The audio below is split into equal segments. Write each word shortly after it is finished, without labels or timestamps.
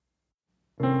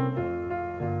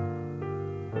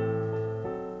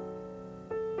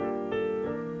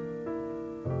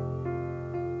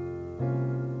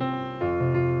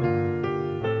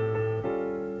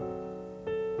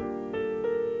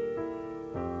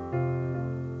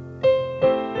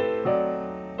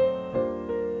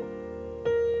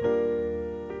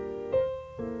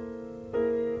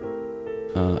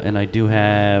and I do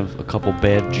have a couple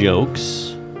bad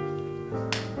jokes.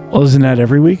 Well, isn't that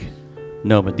every week?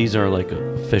 No, but these are like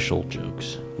official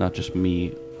jokes, not just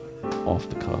me off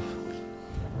the cuff.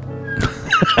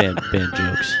 bad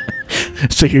jokes.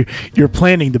 So you're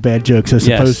planning the bad jokes as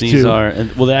opposed to... Yes, these are...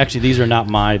 Well, actually, these are not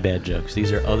my bad jokes.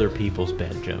 These are other people's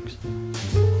bad jokes.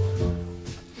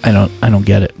 I don't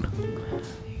get it.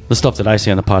 The stuff that I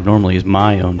say on the pod normally is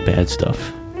my own bad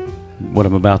stuff. What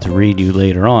I'm about to read you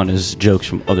later on is jokes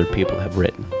from other people have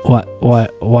written.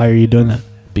 Why are you doing that?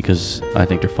 Because I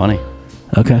think they're funny.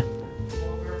 Okay.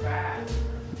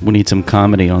 We need some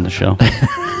comedy on the show.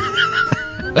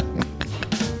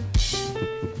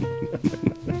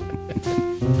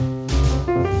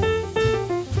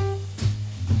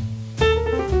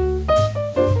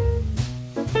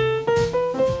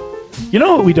 You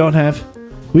know what we don't have?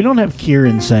 We don't have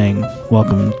Kieran saying,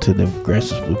 "Welcome to the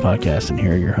Grass is Blue podcast," and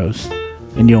here are your hosts.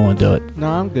 And you don't want to do it. No,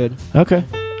 I'm good. Okay.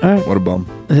 All right. What a bum.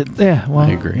 Yeah, well,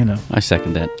 I agree. You know. I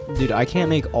second that. Dude, I can't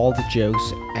make all the jokes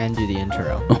and do the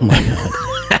intro. Oh my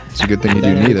god. It's a good thing you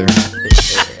do neither.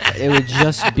 It would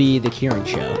just be the Kieran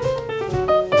show.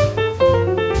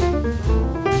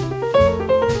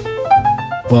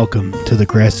 Welcome to the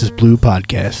Grass is Blue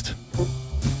podcast.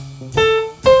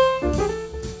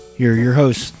 Here are your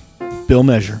hosts, Bill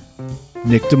Measure,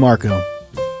 Nick DeMarco,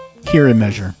 Kieran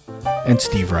Measure, and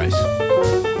Steve Rice.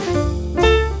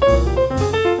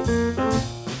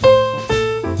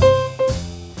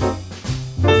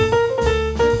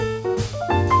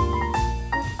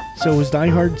 So was Die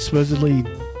Hard supposedly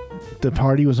the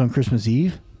party was on Christmas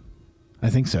Eve? I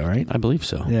think so, right? I believe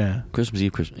so. Yeah. Christmas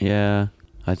Eve, yeah,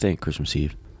 I think Christmas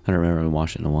Eve. I don't remember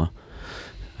watching it in a while.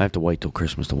 I have to wait till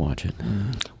Christmas to watch it.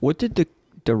 What did the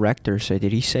director say?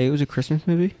 Did he say it was a Christmas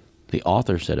movie? The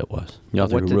author said it was. The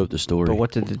author What who did- wrote the story. But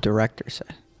what did the director say?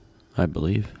 I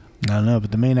believe. I don't know,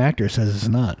 but the main actor says it's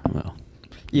not. Well.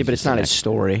 Yeah, but it's not his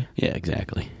story. Yeah,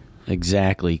 exactly.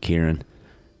 Exactly, Kieran.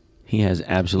 He has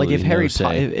absolutely Like if Harry no say.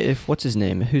 Potter, if what's his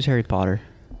name? Who's Harry Potter?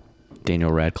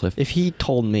 Daniel Radcliffe. If he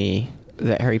told me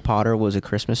that Harry Potter was a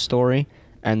Christmas story,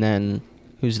 and then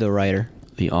who's the writer?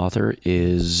 The author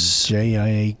is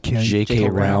J.K. J.K.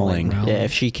 Rowling. Yeah,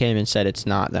 if she came and said it's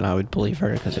not, then I would believe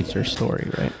her because it's her story,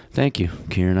 right? Thank you,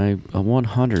 Kieran. I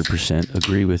 100%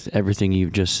 agree with everything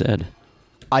you've just said.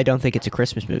 I don't think it's a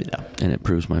Christmas movie, though. And it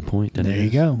proves my point. That There it you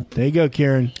is. go. There you go,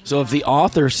 Kieran. So if the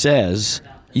author says,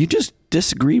 you just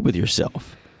disagreed with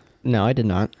yourself. No, I did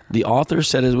not. The author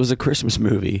said it was a Christmas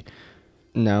movie.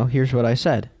 No, here's what I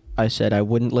said. I said I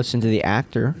wouldn't listen to the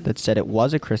actor that said it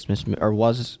was a Christmas or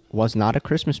was not a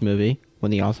Christmas movie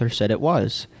when the author said it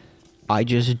was. I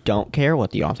just don't care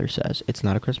what the author says. It's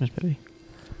not a Christmas movie.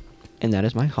 And that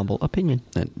is my humble opinion.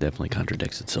 That definitely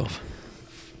contradicts itself.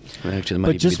 Actually, that might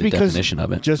But even just be the because definition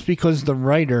of it. just because the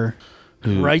writer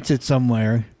writes it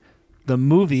somewhere, the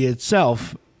movie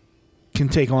itself can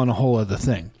take on a whole other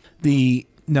thing.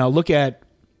 Now look at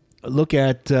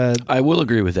I will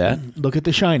agree with that. look at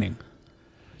The Shining.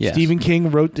 Yes. Stephen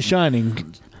King wrote The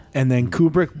Shining, and then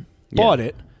Kubrick bought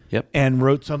it Yep. and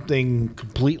wrote something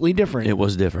completely different. It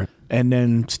was different. And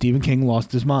then Stephen King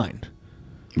lost his mind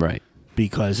Right.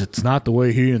 because it's not the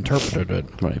way he interpreted it.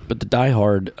 Right. But the Die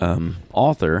Hard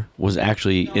author was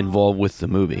actually involved with the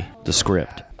movie, the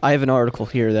script. I have an article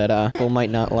here that people might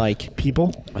not like.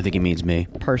 People? I think he means me.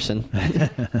 Person.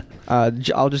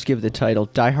 I'll just give the title.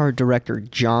 Die Hard director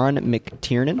John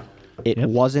McTiernan. It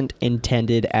wasn't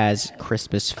intended as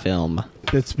Christmas film.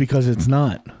 That's because it's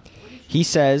not. He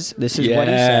says, this is what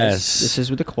he says. Yes. This is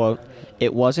with the quote.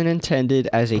 It wasn't intended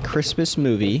as a Christmas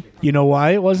movie. You know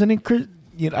why it wasn't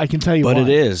in I can tell you But why. it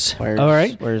is. Where's- All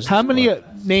right. Where's How this many? quote?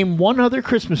 Name one other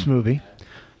Christmas movie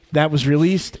that was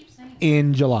released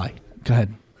in July. Go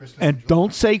ahead. And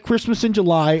don't say Christmas in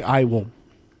July. I will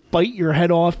bite your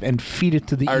head off and feed it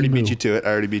to the I already emu. beat you to it. I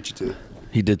already beat you to it.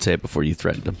 He did say it before you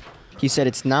threatened him. He said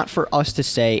it's not for us to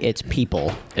say, it's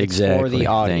people. Exactly. It's for the Thank you.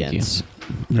 audience.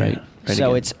 Right. Right So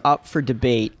again. it's up for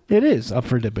debate. It is up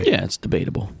for debate. Yeah, it's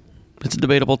debatable. It's a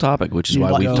debatable topic, which is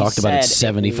why What we've he talked about it Said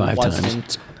 75 times.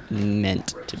 wasn't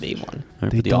meant to be one.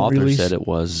 Right, They but the don't author release- said it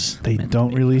was. They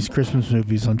don't release Christmas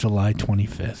movies on July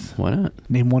 25th. Why not?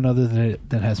 Name one other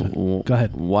that has one. Go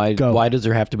ahead. Why? Go. Why does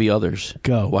there have to be others?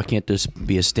 Go. Why can't this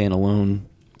be a standalone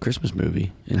Christmas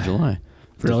movie in July?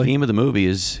 Really? The theme of the movie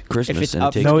is Christmas, If it's and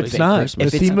up- it takes No, place it's at not.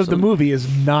 Christmas. The If it's theme of the absolute- movie is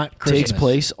not Christmas. Takes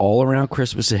place all around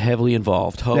Christmas, heavily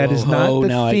involved. Ho, That ho, is not ho, the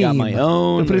now theme. I got my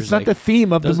own. But it's There's not the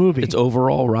theme of the movie. It's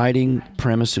overall writing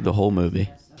premise through the whole movie.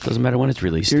 Doesn't matter when it's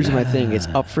released. Here's my thing. It's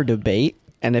up for debate.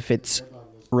 And if it's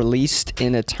released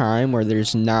in a time where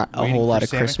there's not a Waiting whole for lot of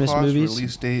Santa Christmas Claus, movies.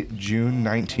 Release date June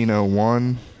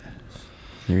 1901.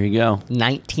 There you go.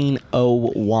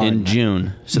 1901. In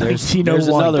June. So there's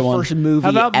 1901. another one. First movie How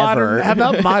about ever. modern? How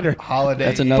about modern? Holiday.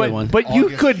 That's another one. But you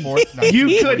August could 4th, you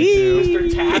could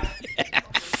 1942.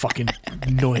 fucking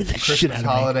annoy the shit Christmas out of me.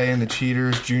 Holiday and the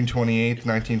Cheaters, June 28th,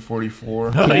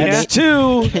 1944. Oh, yeah? That's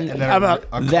two. And then How about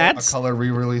that's- a color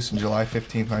re-release on July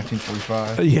 15th,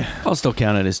 1945. Yeah. I'll still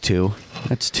count it as two.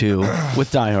 That's two.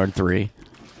 With Die Hard 3.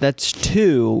 That's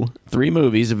 2 3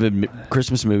 movies have been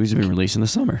Christmas movies have been released in the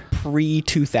summer.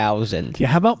 pre-2000. Yeah.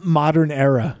 How about modern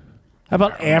era? How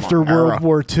about after World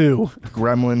War II?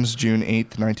 Gremlins, June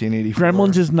 8th, 1984.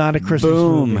 Gremlins is not a Christmas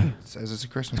Boom. movie. It says it's a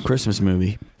Christmas movie. Christmas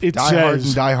movie. It Die Hard and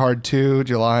says Die Hard 2,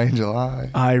 July.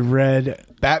 I read.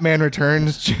 Batman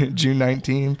Returns, June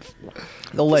 19th.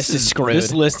 The list is screwed.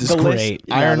 This list is The great.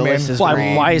 Iron the Man list is Why,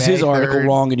 great. why is his May article 3rd.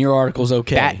 wrong and your article's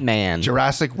okay? Batman.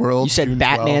 Jurassic World. You said June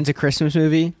Batman's 12th. a Christmas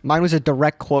movie? Mine was a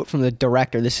direct quote from the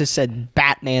director. This has said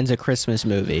Batman's a Christmas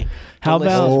movie. How The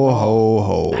list about- is Ho, wrong.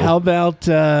 ho, ho. How about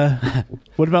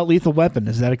what about Lethal Weapon?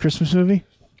 Is that a Christmas movie?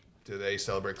 Do they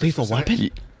celebrate Lethal Christmas in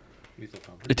it? Weapon?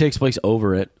 It takes place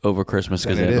over Christmas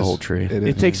because Then they it have the is. whole tree. It It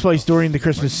is. takes place during the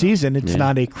Christmas season. It's Yeah.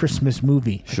 not a Christmas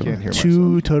movie. I can't hear Two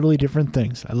myself. totally different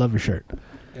things. I love your shirt.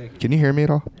 Can you hear me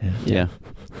at all? Yeah.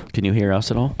 Can you hear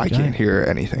us at all? I can't hear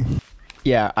anything.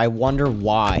 Yeah, I wonder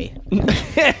why.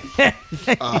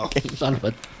 Son of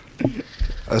a-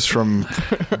 That's from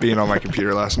being on my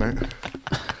computer last night.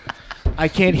 I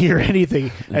can't hear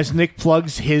anything as Nick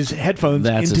plugs his headphones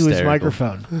That's into his hysterical.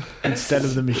 microphone instead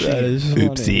of the machine.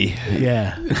 Oopsie.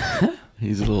 Yeah.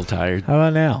 He's a little tired. How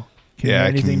about now? Can you Yeah, hear I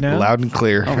anything can. now? Loud and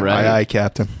clear. All right. Aye, aye,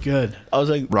 Captain. Good. I was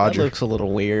like, Roger. that looks a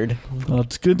little weird. Well,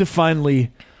 it's good to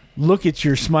finally look at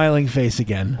your smiling face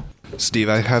again. Steve,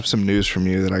 I have some news from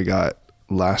you that I got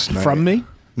last night. From me?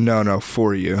 No,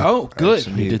 for you. Oh, I have good.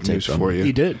 some He did take news some. for you.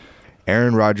 He did.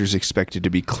 Aaron Rodgers expected to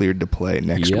be cleared to play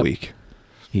next Yep. week.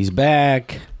 He's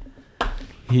back.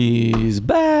 He's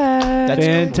back. That's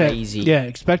Fantastic. crazy. Yeah,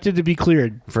 expected to be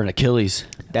cleared. For an Achilles.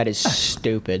 That is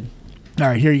stupid. All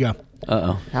right, here you go.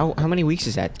 Uh-oh. How many weeks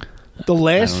is that? The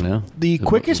last, I don't know. the The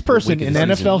quickest week person of in the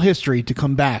NFL season. history to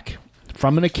come back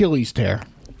from an Achilles tear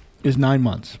is 9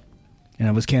 months, and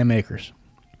it was Cam Akers.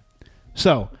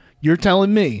 So you're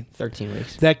telling me 13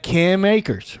 weeks. that Cam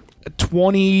Akers,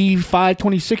 25,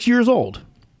 26 years old,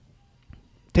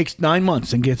 takes 9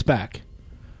 months and gets back,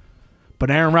 but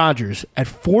Aaron Rodgers at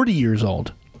 40 years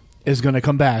old is going to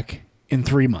come back in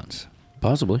 3 months?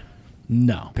 Possibly.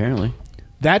 No. Apparently.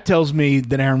 That tells me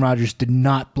that Aaron Rodgers did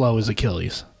not blow his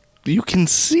Achilles. You can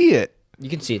see it. You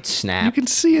can see it You snap. can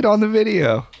see it on the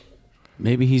video.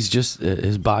 Maybe he's just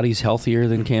his body's healthier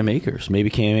than Cam Akers. Maybe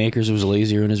Cam Akers was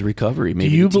lazier in his recovery. Maybe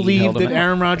Do you the team believe held him that out.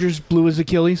 Aaron Rodgers blew his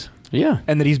Achilles Yeah.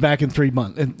 and that he's back in 3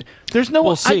 months? And there's no.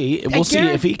 We'll see. We'll see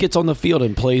if he gets on the field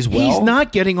and plays well. He's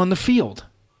not getting on the field.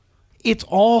 It's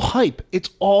all hype.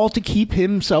 It's all to keep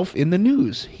himself in the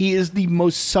news. He is the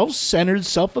most self-centered,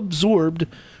 self-absorbed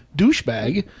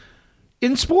douchebag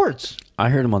in sports, I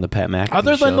heard him on the Pat McAfee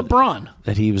other than show LeBron.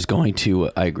 that he was going to.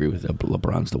 I agree with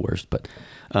LeBron's the worst, but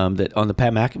that on the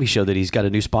Pat McAfee show that he's got a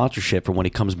new sponsorship for when he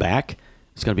comes back.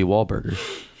 It's going to be Wahlburgers.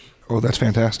 Oh, that's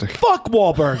fantastic. Fuck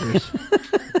Wahlburgers.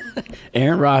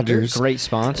 Aaron Rodgers, Great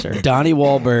sponsor. Donnie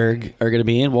Wahlberg are going to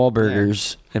be in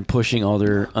Wahlburgers and pushing all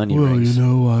their onion rings.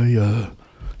 While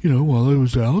I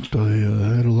was out, I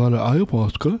had a lot of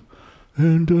ayahuasca,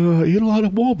 and I ate a lot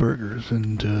of Wahlburgers,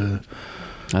 and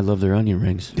I love their onion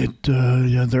rings.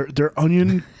 their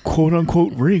onion quote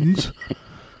unquote rings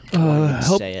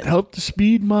say it. help to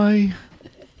speed my.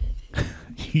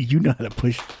 You know how to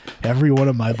push every one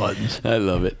of my buttons. I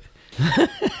love it.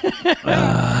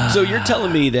 So you're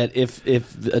telling me that if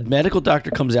a medical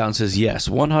doctor comes out and says yes,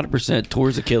 100%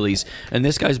 towards Achilles, and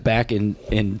this guy's back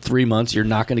in 3 months, you're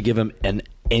not going to give him an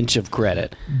inch of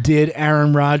credit? Did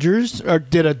Aaron Rodgers or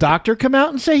did a doctor come out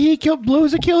and say he blew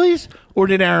his Achilles, or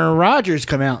did Aaron Rodgers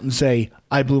come out and say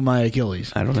I blew my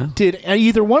Achilles? I don't know. Did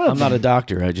either one of I'm them? not a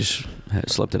doctor. I just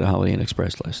slept at a Holiday Inn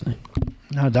Express last night.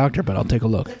 Not a doctor, but I'll take a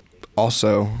look.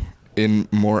 Also, in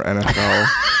more NFL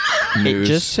news,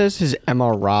 It just says his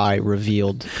MRI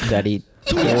revealed that he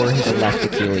tore his left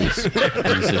Achilles.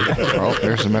 oh,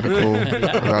 there's a medical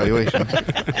evaluation.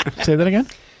 Say that again.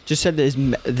 Just said that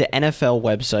the NFL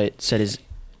website said his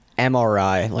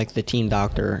MRI, like the team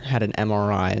doctor had an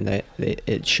MRI, and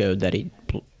it showed that he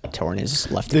torn his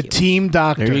left The Achilles. team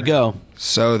doctor. There you go.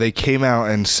 So they came out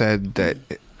and said that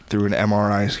through an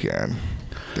MRI scan.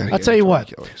 that he I'll had tell you torn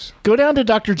what. Achilles. Go down to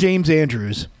Dr. James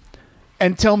Andrews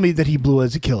and tell me that he blew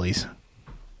his Achilles.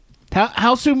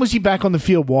 How soon was he back on the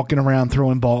field walking around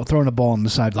throwing a ball on the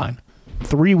sideline?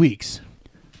 3 weeks.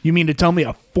 You mean to tell me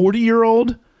a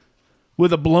 40-year-old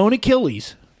with a blown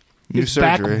Achilles New He's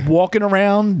back surgery. walking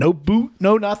around, no boot,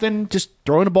 no nothing, just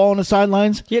throwing the ball on the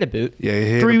sidelines. He had a boot. Yeah,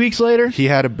 he had 3 weeks later. He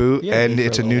had a boot, He had a and boot for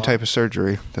it's a a little new while. type of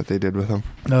surgery that they did with him.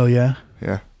 Oh yeah,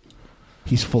 Yeah.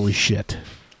 he's full of shit.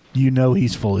 You know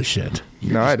he's full of shit.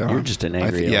 No, I don't. You're just an I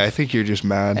angry Yeah, elf. I think you're just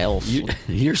mad. Elf.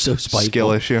 You're so spiteful.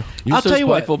 Skill issue. You're I'll so tell you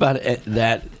what. spiteful about it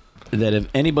that if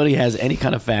anybody has any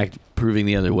kind of fact proving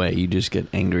the other way, you just get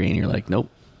angry and you're like, nope,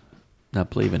 not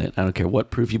believing it. I don't care what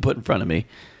proof you put in front of me.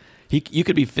 You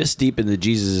could be fist deep in the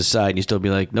Jesus' side and you still be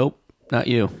like, nope, not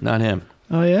you, not him.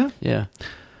 Oh yeah. Yeah.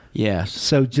 Yes.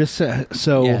 So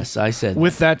so Yes, I said.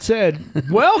 With that said,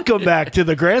 welcome back to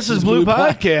the Grass is Blue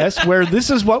podcast, where this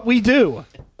is what we do.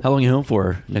 How long you home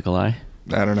for, Nikolai?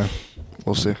 I don't know.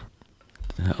 We'll see.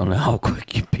 I don't know how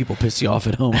quick people piss you off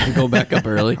at home. You go back up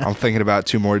early. I'm thinking about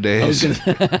 2 more days.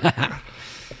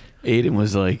 Aiden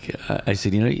was like, I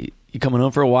said, you coming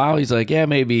home for a while? He's like, yeah,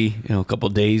 maybe a couple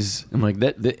of days. I'm like,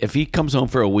 that if he comes home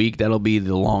for a week, that'll be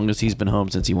the longest he's been home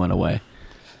since he went away.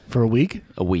 For a week?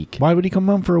 A week. Why would he come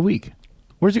home for a week?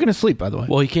 Where's he going to sleep, by the way?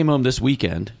 Well, he came home this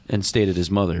weekend and stayed at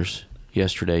his mother's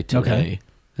yesterday, today. Okay.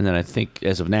 And then I think,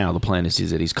 as of now, the plan is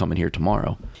that he's coming here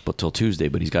tomorrow, but till Tuesday.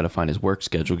 But he's got to find his work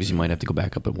schedule because he might have to go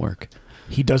back up and work.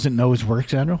 He doesn't know his work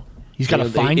schedule? He's got to They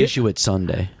find it? issue it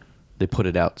Sunday. They put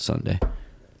it out Sunday,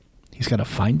 He's got to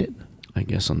find it? I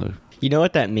guess, on the... You know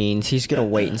what that means? He's gonna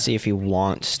wait and see if he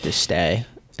wants to stay,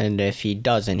 and if he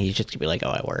doesn't, he's just gonna be like, "Oh,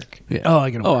 I work." Yeah. Oh,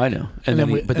 I can Oh, work. I know. And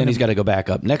then But then he's got to go back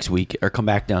up next week or come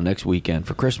back down next weekend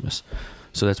for Christmas.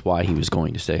 So that's why he was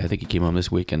going to stay. I think he came home this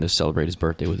weekend to celebrate his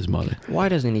birthday with his mother. Why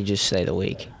doesn't he just stay the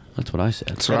week? That's what I said.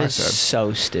 That's what That I is said.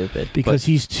 so stupid. Because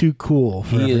he's too cool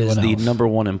for He is everyone the else. number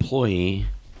one employee,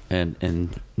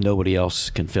 and nobody else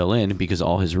can fill in because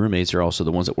all his roommates are also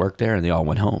the ones that work there, and they all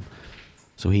went home.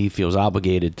 So he feels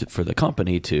obligated for the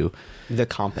company to The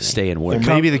company. stay and Well, work.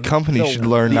 maybe the company the- should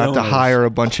learn the not to owners. hire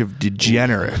a bunch of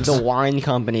degenerates. The wine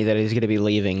company that he's gonna be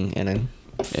leaving in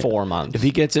 4 months. If he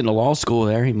gets into law school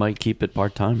there, he might keep it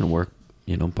part-time and work,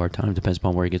 part-time. Depends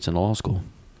upon where he gets into law school.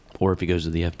 Or if he goes to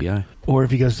the FBI, Or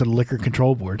if he goes to the Liquor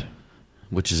Control Board.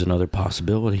 which is another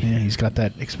possibility. Yeah, he's got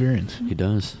that experience. He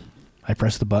does. I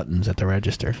press the buttons at the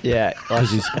register. yeah.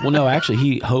 Because actually,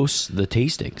 he hosts the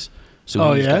tastings. So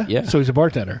Oh, he's yeah? got- yeah. So he's a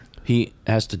bartender. He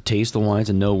has to taste the wines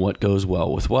and know what goes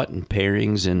well with what, and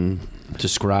pairings, and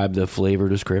describe the flavor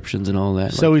descriptions and all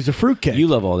that. So Like, he's a fruitcake. you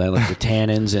love all that, like the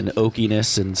tannins and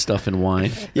oakiness and stuff in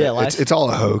wine. yeah. Last It's all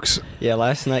a hoax.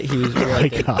 last night he was. Oh my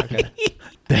God.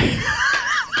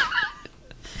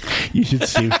 You should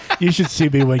see. You should see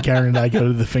me when Karen and I go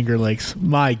to the Finger Lakes.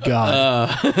 My God.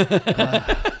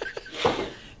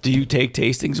 Do you take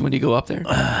tastings when you go up there?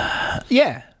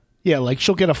 Yeah. Yeah. Like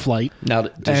she'll get a flight. Now,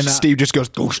 And, Steve just goes,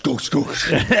 goosh, goosh,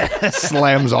 goosh.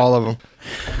 Slams all of them.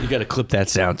 you got to clip that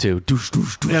sound too. Doosh,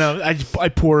 doosh, doosh. I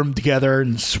pour them together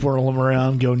and swirl them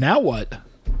around. And go now what?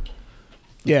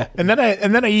 Yeah. And then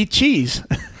I eat cheese,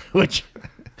 which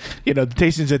the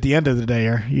tastings at the end of the day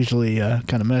are usually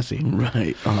kind of messy.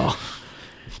 Right. Oh.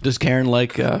 Does Karen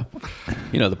like, the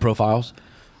profiles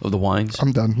of the wines?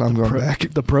 I'm done. I'm going back.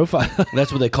 The profile.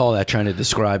 That's what they call that, trying to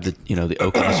describe the the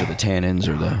oakiness or the tannins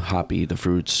or the hoppy, the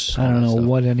fruits. I all don't that know stuff.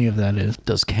 what any of that is.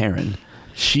 Does Karen?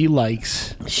 She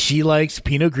likes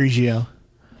Pinot Grigio.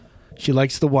 She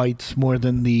likes the whites more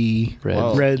than the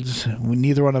Reds. reds.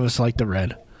 Neither one of us like the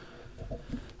red.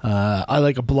 I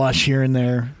like a blush here and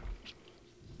there,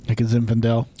 like a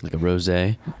Zinfandel. Like a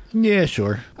rosé? Yeah,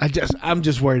 sure. I'm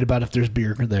just worried about if there's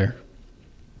beer there.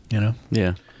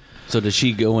 Yeah. So does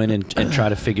she go in and try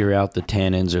to figure out the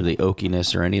tannins or the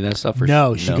oakiness or any of that stuff? Or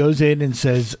No, she goes in and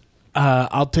says,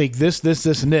 "I'll take this, this,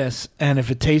 this, and this, and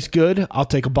if it tastes good, I'll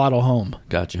take a bottle home."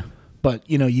 Gotcha. But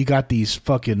you got these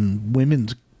fucking women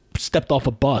stepped off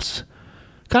a bus,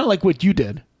 kind of like what you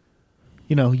did.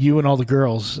 You and all the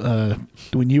girls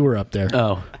when you were up there.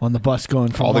 Oh. On the bus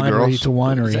going from All the winery girls? to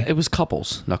winery. It was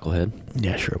couples, knucklehead.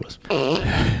 Yeah, sure it was.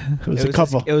 It was a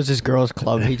couple. It was his girls'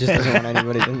 club. He just doesn't want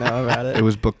anybody to know about it. It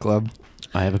was book club.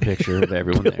 I have a picture of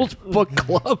everyone there. Bill's Book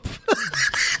Club.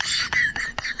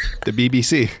 The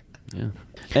BBC. Yeah.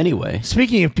 Anyway,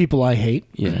 Speaking of people I hate,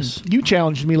 yes. you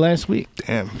challenged me last week.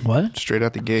 Damn. What? Straight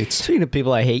out the gates. Speaking of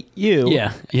people I hate, you.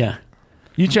 Yeah.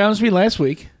 You challenged me last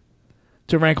week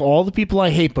to rank all the people I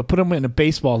hate, but put them in a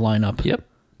baseball lineup. Yep.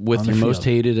 With On your the most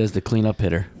field. hated as the cleanup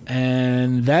hitter.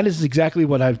 And that is exactly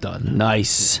what I've done.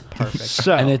 Nice. Perfect.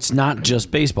 So, And it's not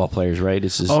just baseball players, right?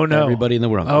 This is Oh, no. everybody in the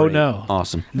world. Oh, Great. no.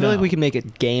 Awesome. I feel like we can make a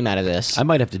game out of this. I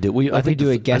might have to do. I Like we think do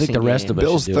a I think guessing the rest game. of us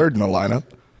Bill's should do third it. in the lineup.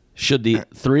 Should the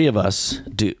three of us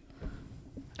do?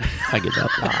 I give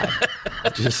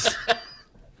up. Just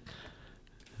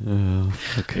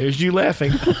There's you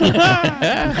laughing. You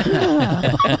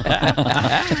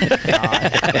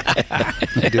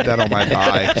did that on my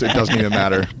thigh, so it doesn't even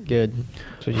matter. Good.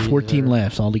 That's what you 14 deserve.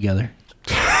 laughs altogether.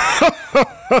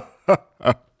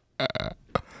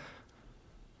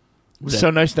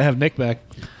 So nice to have Nick back.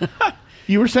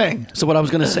 You were saying. So what I was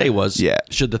going to say was, Yeah.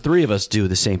 should the three of us do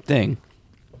the same thing?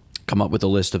 Come up with a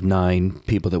list of 9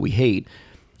 people that we hate,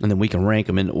 and then we can rank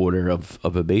them in order of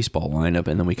a baseball lineup,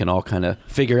 and then we can all kind of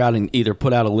figure out and either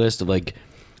put out a list of like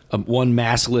one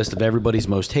mass list of everybody's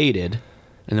most hated,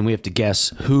 and then we have to guess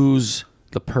who's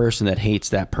the person that hates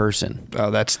that person.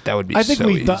 Oh, that would be I think so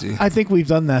we've easy. done. I think we've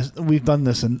done that. We've done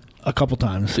this in a couple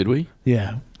times. Did we?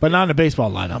 Yeah, but not in a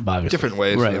baseball lineup, obviously. Different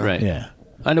ways. Right, though. right. Yeah.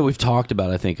 I know we've talked about,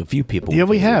 I think, a few people. Yeah,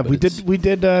 we before, have. but We it's- did. We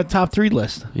did a top 3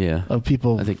 list. Yeah. Of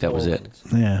people. I think that was it.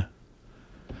 Yeah.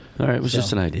 All right, it was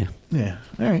just an idea. Yeah.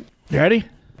 All right. You ready?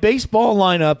 Baseball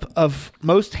lineup of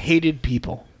most hated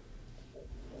people.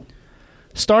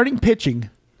 Starting pitching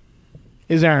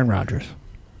is Aaron Rodgers.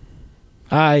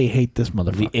 I hate this The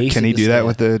motherfucker. ace Can of he the do that staff.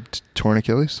 with the torn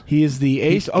Achilles? He is the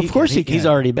ace. Of course he can. He's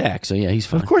already back, so yeah, he's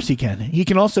fine. Of course he can. He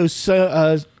can also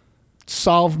solve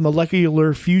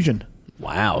molecular fusion.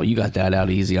 Wow, you got that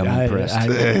out easy. I'm impressed.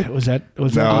 Was that No,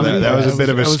 that was a bit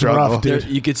of a that was struggle. rough, dude.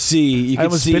 You could see. You I could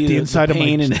almost see bit the inside of my-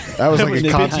 pain and That was like was a the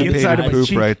constipated inside of my poop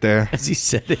cheek. right there. as he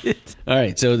said it. All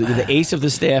right, so the ace of the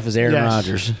staff is Aaron Yes.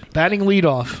 Rodgers. Batting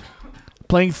leadoff,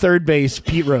 playing third base,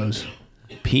 Pete Rose.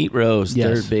 Pete Rose,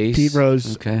 Yes, third base. Pete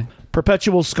Rose. Okay.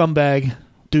 Perpetual scumbag,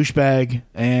 douchebag,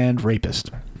 and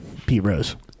rapist. Pete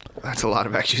Rose. That's a lot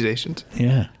of accusations.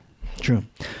 Yeah, true.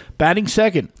 Batting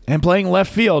second and playing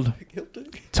left field,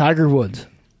 Tiger Woods.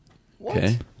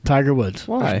 Okay. Tiger Woods.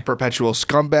 Why? Perpetual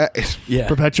scumbag. Yeah.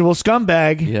 Perpetual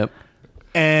scumbag Yep.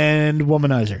 and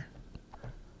womanizer.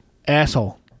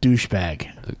 Asshole.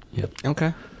 Douchebag. Yep.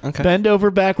 Okay. Okay. Bend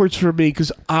over backwards for me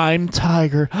because I'm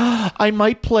Tiger. I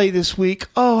might play this week.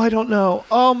 Oh, I don't know.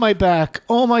 Oh, my back.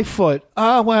 Oh, my foot.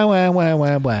 Ah, wah, wah, wah,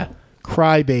 wah, wah.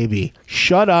 Cry, baby.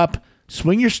 Shut up.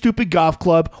 Swing your stupid golf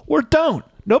club or don't.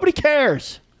 Nobody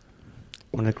cares.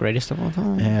 One of the greatest of all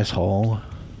time. Asshole.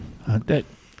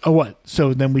 What?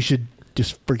 So then we should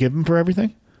just forgive him for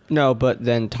everything? No, but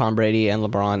then Tom Brady and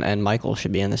LeBron and Michael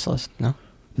should be in this list. No?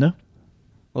 No.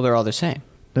 Well, they're all the same.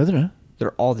 No, they're not.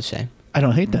 They're all the same. I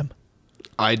don't hate them.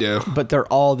 I do. But they're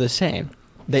all the same.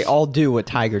 They all do what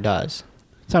Tiger does.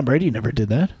 Tom Brady never did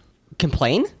that.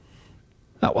 Complain?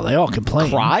 Oh, well, they all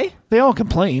complain. Cry? They all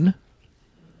complain.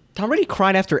 Tom Brady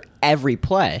cried after every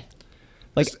play.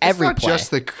 Like every it's not play.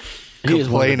 just the He is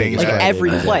one of the complaining. biggest like guys. every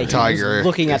play. Tiger He was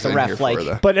looking at is the in ref here like for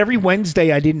the- But every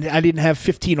Wednesday, I didn't have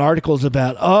 15 articles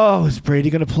about, oh, is Brady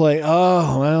going to play?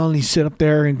 Oh, well, and he sit up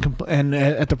there and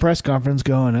at the press conference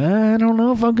going, I don't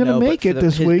know if I'm going to No, but make for it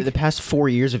this the week. past 4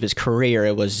 years of his career,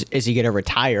 it was, is he going to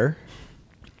retire?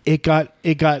 It got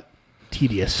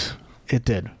tedious. It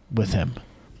did with him.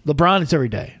 LeBron, it's every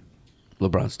day.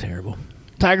 LeBron's terrible.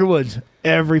 Tiger Woods,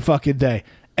 every fucking day.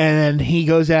 And then he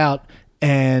goes out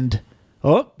and,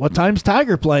 oh, what time's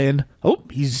Tiger playing? Oh,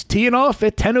 he's teeing off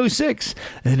at 10:06.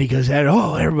 And then he goes out,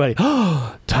 oh, everybody,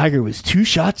 oh, Tiger was 2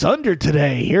 shots under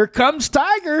today. Here comes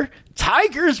Tiger.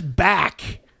 Tiger's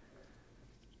back.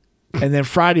 And then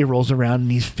Friday rolls around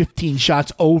and he's 15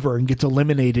 shots over and gets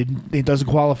eliminated. He doesn't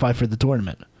qualify for the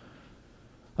tournament.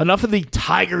 Enough of the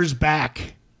Tiger's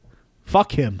back.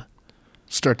 Fuck him.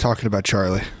 Start talking about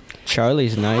Charlie.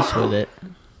 Charlie's nice with it.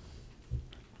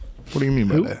 What do you mean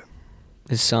by Who? that?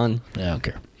 His son. I don't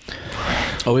care.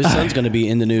 Oh, his son's going to be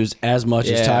in the news as much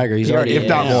as Yeah. Tiger. He's He already, already If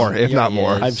not is. more. If He not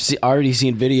already more. is. I've already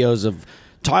seen videos of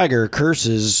Tiger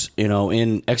curses,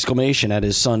 in exclamation at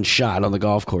his son's shot on the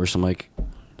golf course. I'm like,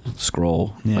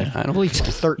 scroll. Yeah. Like, I don't Well, he's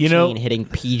 13 You know- hitting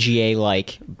PGA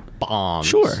like bombs.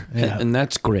 Sure, Yeah. and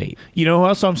that's great. You know who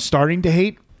else I'm starting to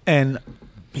hate? And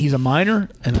he's a minor,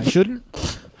 and I shouldn't.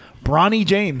 Bronny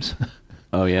James.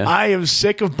 Oh yeah, I am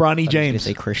sick of Bronny I was gonna James.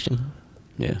 say Christian.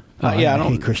 yeah, I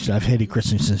don't. hate Christian. I've hated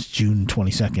Christian since June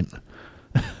 22nd.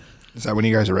 Is that when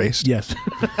you guys raced? Yes.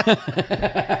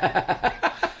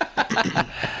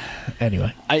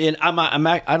 Anyway.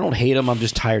 I don't hate him. I'm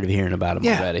just tired of hearing about him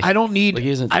already. I don't need. Like, he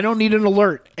isn't- I don't need an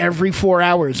alert every 4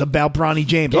 hours about Bronny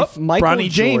James. If Michael Bronny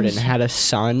Jordan James, had a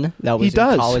son that was He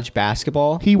does. in college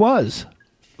basketball, he was.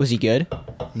 was he good?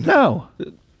 No.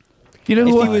 You know If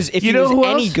who? he was, if you he know was who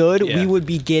any else? good, Yeah. we would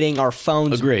be getting our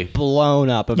phones Agree. blown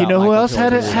up about. You know who Michael else had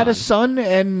Jordan's had a son. son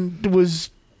and was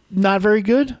not very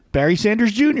good? Barry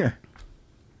Sanders Jr.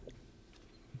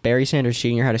 Barry Sanders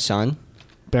Jr. had a son.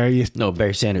 Barry. No,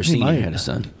 Barry Sanders He Senior might. had a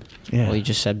son. Yeah. Well, you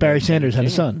just said Barry Sanders had a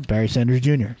Jr. son. Barry Sanders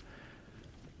Jr.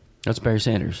 That's Barry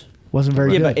Sanders. Wasn't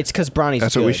very Yeah, good. but it's because Bronny's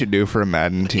That's good. what we should do for a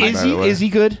Madden team. Is by the way. he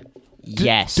good?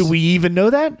 Yes. Do we even know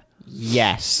that?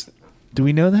 Yes. Do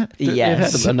we know that? They've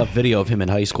Yes. had enough video of him in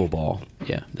high school ball.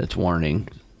 Yeah, that's warning.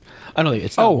 I don't think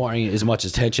it's not warning as much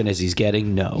attention as he's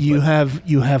getting. No, You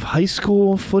but have high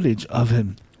school footage of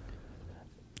him.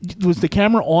 Was the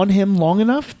camera on him long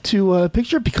enough to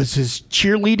picture? Because his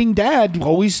cheerleading dad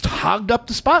always hogged up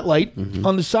the spotlight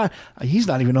on the side. He's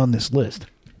not even on this list.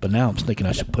 But now I'm thinking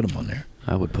I should put him on there.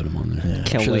 I would put him on there. I'm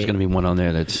Can't sure there's wait. going to be one on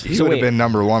there that's. He So would have wait. been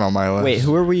number 1 on my list. Wait,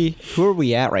 who are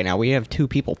we at right now? We have 2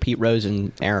 people, Pete Rose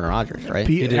and Aaron Rodgers, right?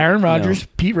 did- Aaron Rodgers, no.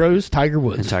 Pete Rose, Tiger And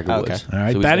Woods. Tiger Okay. Woods. All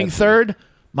right, So he's batting got- third,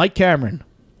 Mike Cameron.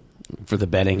 for the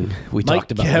betting we Mike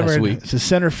talked about Cameron last week. is a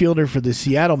center fielder for the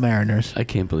Seattle Mariners. I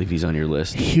can't believe he's on your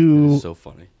list. Who It's so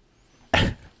funny.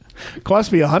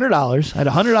 cost me $100. I had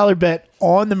a $100 bet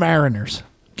on the Mariners.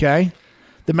 Okay,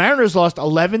 the Mariners lost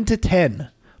 11-10.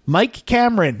 Mike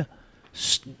Cameron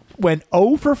went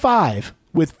 0 for 5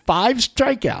 with 5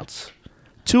 strikeouts.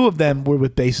 2 of them were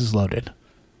with bases loaded.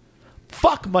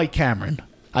 Fuck Mike Cameron.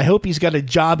 I hope he's got a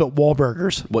job at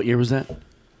Wahlburgers. What year was that?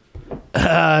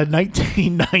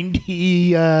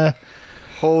 1990.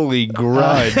 Holy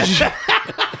grudge.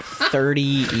 30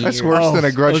 years. That's worse than a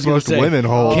I grudge was gonna most say, women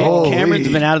hold. Holy. Cameron's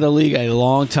been out of the league a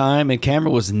long time, and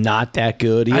Cameron was not that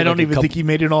good. He I had don't like a even couple- think he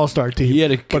made an all-star team. He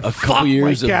had But a fuck couple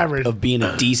years Mike Cameron. of being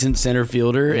a decent center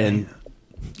fielder, and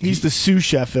He's the sous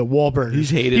chef at Wahlburgers. He's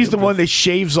hated He's the him. one that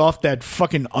shaves off that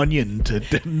fucking onion to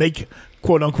make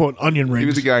quote unquote onion rings. He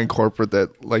was the guy in corporate that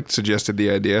suggested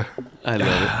the idea. I love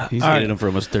it. He's All hated right. him for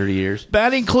almost 30 years.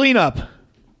 Batting cleanup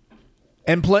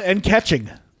and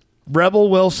catching. Rebel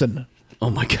Wilson. Oh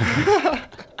my god!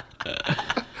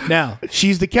 Now,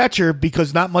 she's the catcher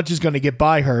because not much is going to get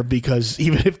by her because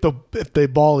even if the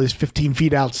ball is 15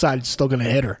 feet outside, it's still going to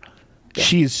hit her.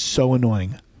 She is so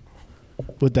annoying.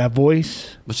 With that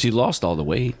voice, But she lost all the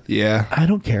weight. Yeah. I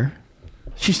don't care.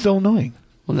 She's still annoying.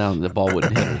 Well, now the ball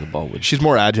wouldn't hit her. The ball would. She's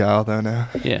more agile, though, now.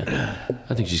 Yeah,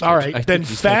 I think she's All catching- I right, think then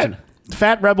she's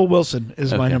fat Rebel Wilson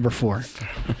is my Okay. number 4.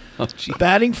 catching- Oh, gee.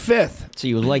 Batting 5th. So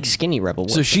you like skinny Rebel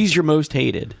So Wilson. she's your most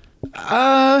hated.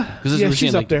 Yeah, Because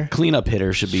she's up there. Cleanup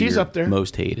hitter should be She's your up there.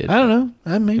 most hated. I don't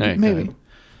know. Maybe. All right, go maybe. ahead.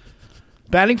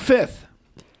 Batting 5th.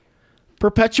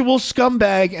 Perpetual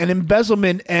scumbag and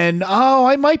embezzlement and,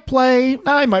 I might play.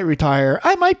 I might retire.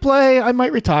 I might play. I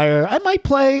might retire. I might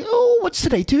play. Oh, what's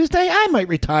today? Tuesday? I might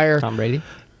retire. Tom Brady?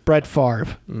 Brett Favre.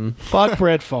 Fuck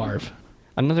Brett Favre.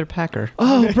 Another Packer.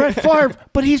 Oh, Brett Favre,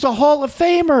 but he's a Hall of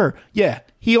Famer. Yeah.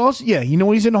 He also, you know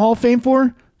what he's in the Hall of Fame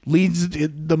for? Leads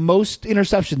the most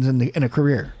interceptions in a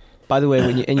career. By the way,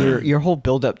 when you, and your whole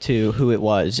build up to who it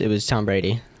was Tom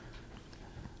Brady.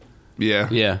 Yeah.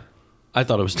 Yeah, I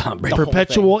thought it was Tom Brady. whole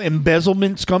Perpetual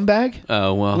embezzlement scumbag.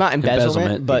 Oh well, Not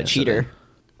embezzlement, but yeah, so cheater.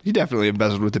 He definitely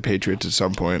embezzled with the Patriots at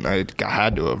some point. I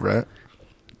had to have, right?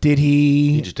 Did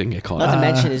He he? just didn't get caught. Not to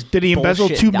mention his Did he embezzle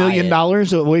bullshit $2 million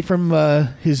diet. away from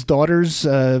his daughter's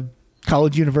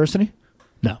college university?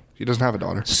 No, He doesn't have a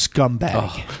daughter. scumbag, I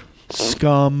think he does.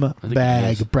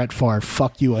 scumbag. Brett Favre,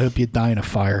 fuck you. I hope you die in a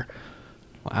fire.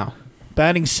 Wow.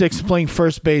 Batting 6th, playing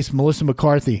first base, Melissa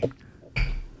McCarthy.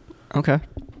 Okay.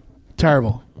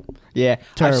 Terrible. Yeah,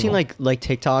 Terrible. I've seen like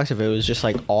TikToks of it was just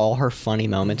like all her funny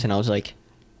moments, and I was like,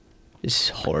 "This is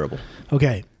horrible."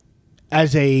 Okay,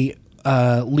 as a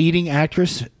leading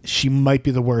actress, she might be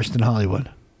the worst in Hollywood.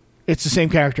 It's the same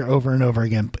character over and over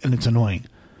again, and it's annoying.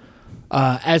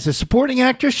 As a supporting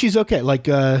actress, she's okay. Like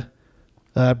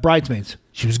Bridesmaids,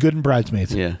 she was good in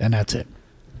Bridesmaids. Yeah. and that's it.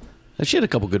 She had a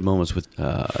couple good moments with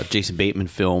Jason Bateman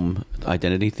film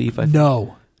Identity Thief. I think.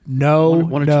 No,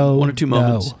 one or two no.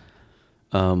 moments.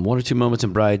 One or two moments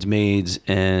in Bridesmaids,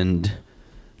 and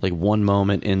like one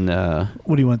moment in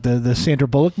What do you want? The Sandra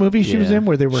Bullock movie she was Yeah. in,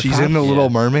 where they were. She's cops? in The Little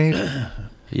Mermaid.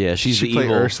 yeah, she's she the played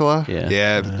evil Ursula. Yeah,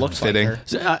 Yeah, Looks fitting. like her.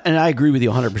 So, and I agree with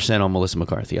you 100% on Melissa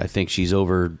McCarthy. I think she's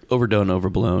overdone,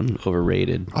 overblown,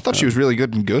 overrated. I thought she was really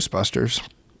good in Ghostbusters.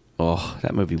 Oh,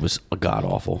 that movie was god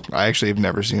awful. I actually have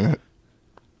never seen it.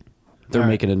 They're All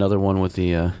right. making another one with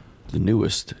the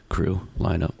newest crew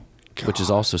lineup, which is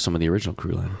also some of the original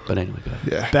crew lineup. But anyway, go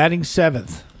ahead. Yeah. Batting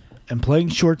 7th and playing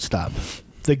shortstop.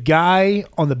 The guy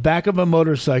on the back of a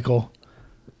motorcycle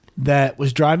that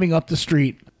was driving up the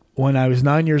street when I was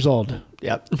 9 years old.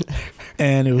 Yep.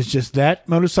 And it was just that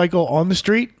motorcycle on the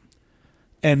street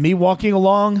and me walking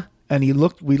along, and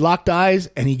we locked eyes,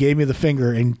 and he gave me the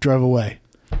finger and drove away.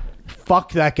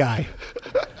 Fuck that guy.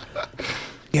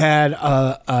 He had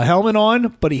a helmet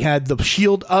on, but he had the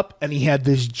shield up, and he had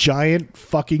this giant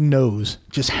fucking nose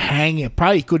just hanging.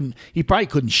 He probably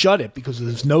couldn't shut it because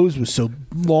his nose was so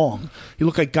long. He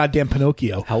looked like goddamn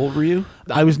Pinocchio. How old were you?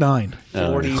 I was 9.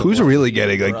 Who's really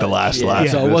getting like the last laugh?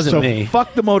 So of it this? wasn't me.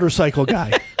 Fuck the motorcycle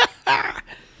guy.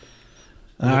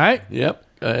 All right. Yep.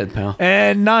 Go ahead, pal.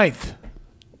 And 9th,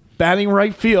 batting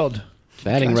right field.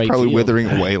 Batting He's right probably field. withering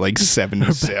away like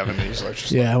 77. He's like,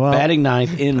 just Yeah, well, Batting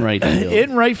 9th in right field.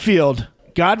 in right field.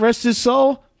 God rest his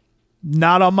soul.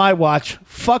 Not on my watch.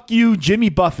 Fuck you, Jimmy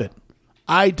Buffett.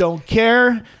 I don't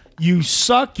care. You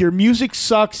suck. Your music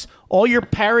sucks. All your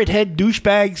parrot head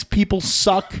douchebags people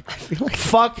suck.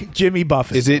 Fuck Jimmy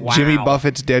Buffett. Is it Wow. Jimmy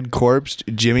Buffett's dead corpse,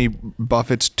 Jimmy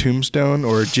Buffett's tombstone,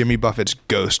 or Jimmy Buffett's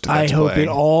ghost? I That's hope playing?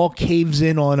 it all caves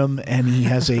in on him and he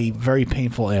has a very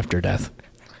painful after death.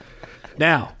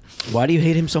 Now, Why do you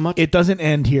hate him so much? it doesn't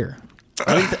end here.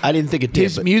 I didn't think it did.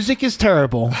 His but music is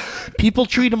terrible. People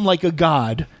treat him like a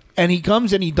god. And he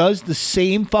comes and he does the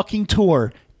same fucking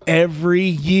tour every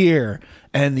year.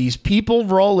 And these people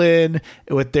roll in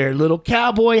with their little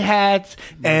cowboy hats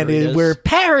and Margaritas. wear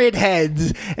parrot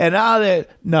heads and all that.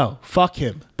 No, fuck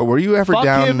him. But were you ever Fuck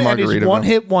down him and his Margaritaville?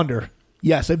 one-hit wonder.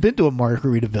 Yes, I've been to a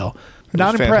Margaritaville.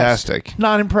 Not was impressed. fantastic.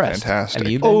 Not impressed. Fantastic.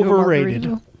 Have you been to a Overrated.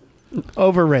 Margaritaville?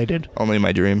 Overrated. Only in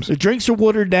my dreams. The drinks are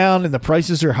watered down and the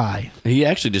prices are high. he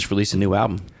actually just released a new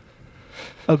album.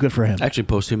 Oh, good for him. Actually,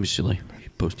 posthumously.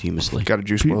 Posthumously. Got a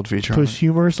Juice WRLD feature. on it.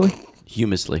 Posthumously?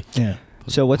 Humously. Yeah.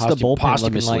 So what's the bullpen looking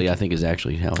Posthumously, like? I think is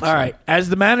actually how it's All right. As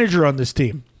the manager on this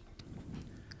team,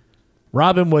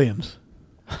 Robin Williams.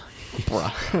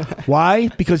 Why?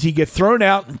 Because he gets thrown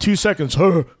out in 2 seconds.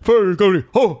 Oh,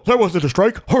 that wasn't a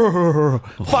strike.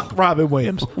 Fuck Robin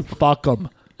Williams. Fuck him.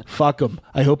 Fuck him.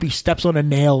 I hope he steps on a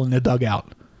nail in the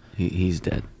dugout. He's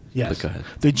dead. Yes. But go ahead.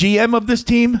 The GM of this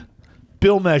team,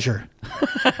 Bill Measure.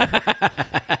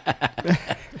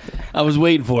 I was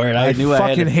waiting for it. I I knew I had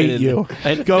fucking to hate fit in, you. I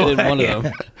had to Go fit in one ahead. of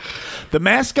them. The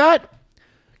mascot,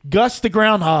 Gus the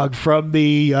Groundhog from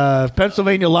the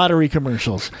Pennsylvania Lottery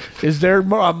commercials. Is there a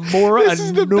more This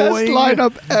is the best annoying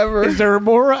lineup ever. Is there a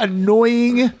more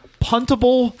annoying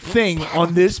puntable thing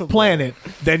on this planet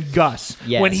than Gus?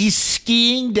 Yes. When he's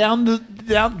skiing down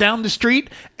the street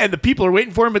and the people are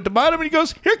waiting for him at the bottom and he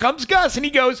goes, "Here comes Gus," and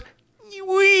he goes,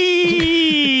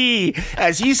 "Wee!"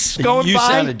 As he's going You by.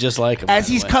 sounded just like him, by As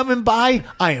the he's way. coming by,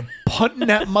 I am punting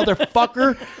that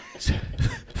motherfucker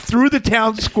through the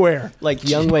town square. Like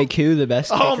Young Wei Koo, the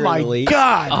best kicker Oh in the my league.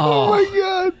 god! Oh my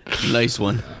god. Nice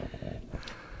one.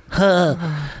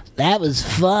 That was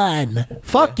fun.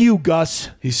 Fuck you, Gus.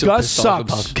 He's so Gus pissed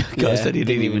sucks. off about Gus Yeah, that he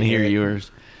didn't even hear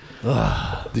yours.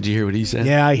 Did you hear what he said?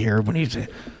 Yeah, I hear when he's.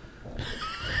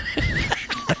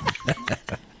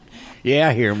 Yeah,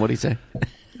 I hear him. What'd he say?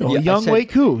 Oh, Yeah, I Young said- Wei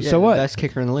Koo. yeah, So the what? Best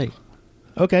kicker in the league.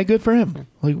 Okay, good for him.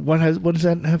 Like, what does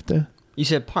that have to? You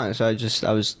said punt, so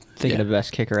I was thinking Yeah. of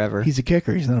best kicker ever. He's a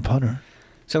kicker. He's not a punter.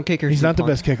 Some kickers. He's do not the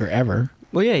punt. best kicker ever.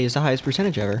 Well, yeah, he's the highest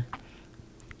percentage ever.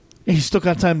 He's still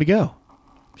got time to go.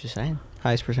 Just saying,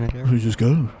 highest percentage ever. Who just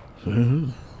go?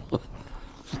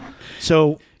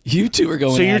 So You two are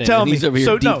going. So you're at it, telling and me? he's over here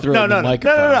So no, deep-throating no, the no, no,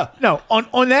 microphone. no.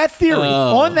 On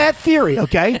that theory,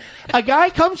 okay. A guy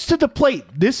comes to the plate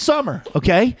this summer,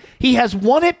 okay. He has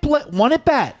one at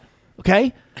bat,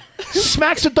 okay.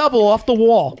 Smacks a double off the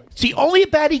wall. It's the only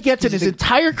at bat he gets in his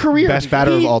entire career. Best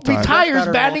batter of He all time. Retires Best batter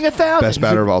of batting all- 1,000. Best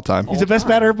batter of all time. He's the best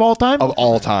batter of all time. Of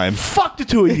all time. Fuck the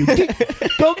two of you.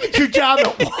 Go get your job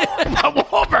at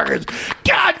Wahlburgers.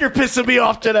 God, you're pissing me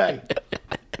off today.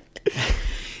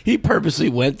 He purposely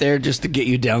went there just to get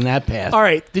you down that path. All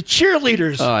right, the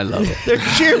cheerleaders. Oh, I love it. They're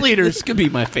cheerleaders. This could be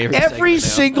my favorite. Every segment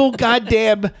now. single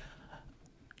goddamn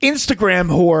Instagram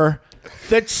whore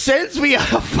that sends me a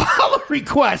follow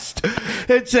request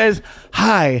that says,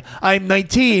 "Hi, I'm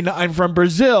 19, I'm from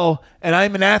Brazil, and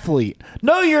I'm an athlete."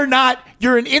 No, you're not.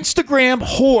 You're an Instagram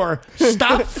whore.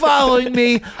 Stop following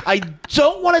me. I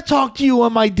don't want to talk to you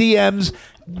on my DMs.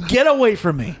 Get away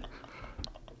from me.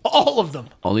 All of them.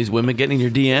 All these women getting in your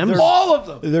DMs. All of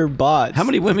them. They're bots. How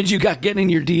many women you got getting in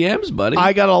your DMs, buddy?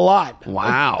 I got a lot.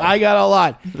 Wow. I got a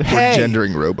lot. We're Hey.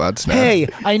 gendering robots now. Hey,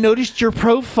 I noticed your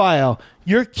profile.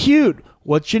 You're cute.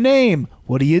 What's your name?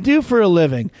 What do you do for a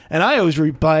living? And I always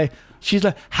reply, she's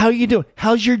like, "How you doing?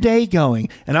 How's your day going?"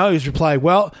 And I always reply,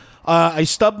 "Well, I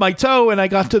stubbed my toe and I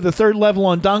got to the 3rd level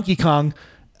on Donkey Kong.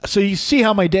 So you see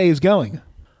how my day is going."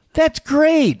 That's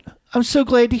great. I'm so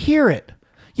glad to hear it.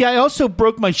 Yeah, I also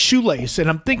broke my shoelace and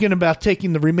I'm thinking about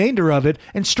taking the remainder of it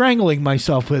and strangling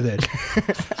myself with it.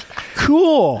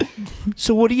 Cool.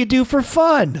 So what do you do for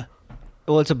fun?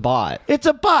 Well, it's a bot. It's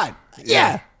a bot.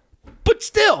 Yeah. But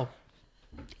still,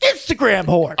 Instagram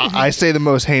whore. I say the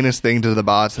most heinous thing to the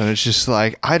bots, and it's just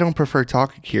like, I don't prefer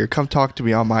talking here. Come talk to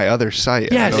me on my other site.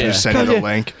 And Yes. I'll just send you the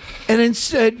link. And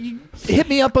instead, you hit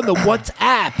me up on the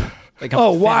WhatsApp. Like a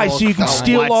Oh, why? federal So you can crime.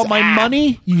 steal all my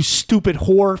money? You stupid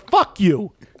whore. Fuck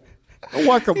you.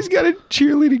 Welcome. He's got a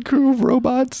cheerleading crew of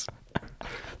robots.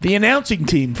 The announcing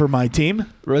team for my team,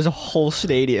 There was a whole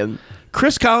stadium.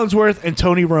 Chris Collinsworth and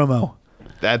Tony Romo.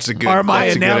 That's a good. Are my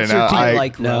that's a good announcer annou- team I I,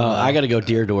 like No, Romo. I got to go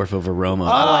Deerdorf over Romo.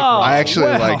 I actually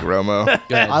well. like Romo.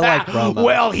 I like Romo.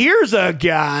 Well, here's a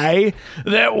guy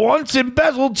that once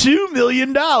embezzled $2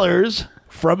 million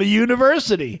from a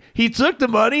university. He took the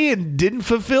money and didn't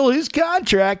fulfill his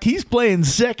contract. He's playing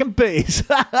second base.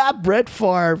 Brett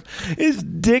Favre. His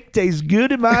dick tastes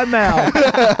good in my mouth.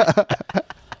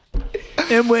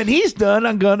 And when he's done,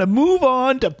 I'm going to move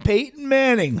on to Peyton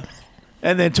Manning.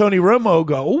 And then Tony Romo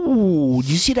go, ooh,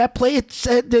 you see that play at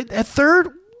third?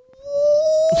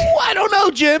 Ooh, I don't know,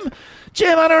 Jim.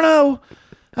 Jim, I don't know.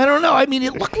 I mean,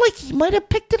 it looked like he might have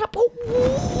picked it up.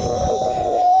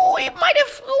 Ooh, he might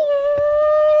have.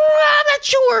 I'm not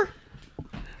sure.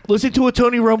 Listen to a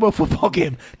Tony Romo football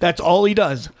game. That's all he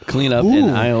does. Clean up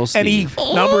and I'll see. And he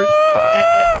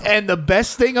and the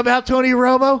best thing about Tony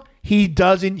Romo, he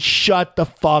doesn't shut the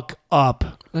fuck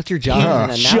up. That's your job.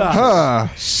 as an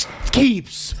announcer. Just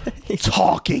keeps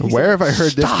talking. Where have I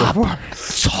heard this Stop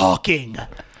before? talking.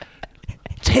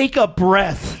 Take a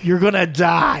breath. You're gonna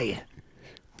die.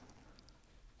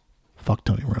 Fuck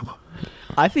Tony Romo.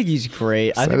 I think he's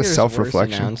great. I that think a there's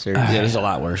self-reflection? worse announcers. Yeah, there's a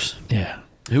lot worse. Yeah.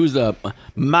 Who's the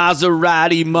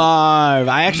Maserati Marv?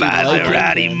 I actually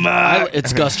like him. Marv.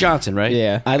 It's Gus Johnson, right?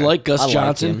 Yeah. I like Gus I like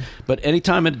Johnson, him. but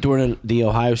anytime during the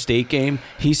Ohio State game,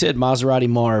 he said Maserati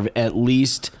Marv at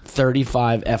least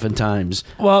 35 effing times.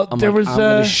 Well, I'm there like, was, I'm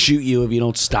gonna shoot you if you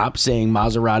don't stop saying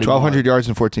Maserati. 1,200 yards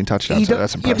and 14 touchdowns. So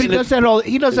that's Yeah, impressive. but he does that all.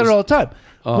 He does that all the time.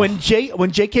 When J.K.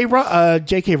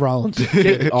 Rollins,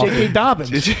 J.K.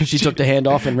 Dobbins, Marv. She took the hand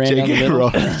off and ran down the J.K. middle.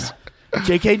 Rollins.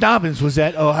 J.K. Dobbins was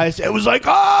at Ohio State. It was like,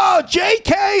 oh,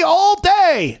 J.K. all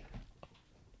day.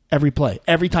 Every play,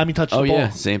 every time he touched the Oh ball. yeah,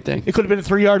 same thing. It could have been a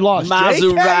 3-yard loss. JK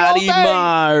all Maserati day.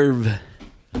 Marv.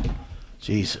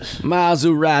 Jesus.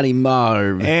 Maserati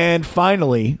Marv. And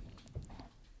finally,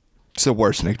 It's the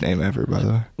worst nickname ever, by the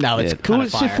way. No, it's Yeah. who kind of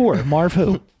is it fire. for? Marv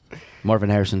who? Marvin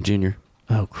Harrison Jr.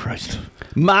 Oh, Christ.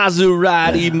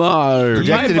 Maserati Marv.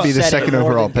 Projected to be the Said it second more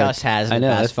overall than pick. Gus has in I know.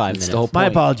 the That's past 5 minutes. the whole point. My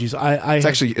apologies. I It's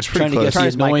actually it's pretty Trying to close. get Turn the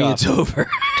his mic annoying off. it's over.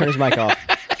 Turn his mic off.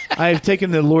 I have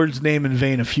taken the Lord's name in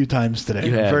vain a few times today.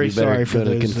 You I'm have. very You better sorry for go to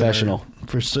those confessional.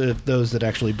 those that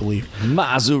actually believe.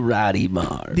 Maserati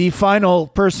Marv. The final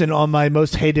person on my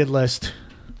most hated list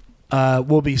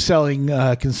will be selling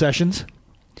concessions.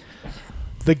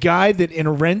 The guy that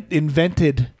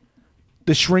invented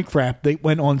the shrink wrap that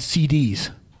went on CDs.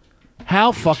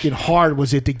 How fucking hard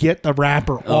was it to get the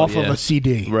wrapper off of yeah. a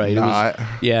CD? Right. it Nah, was-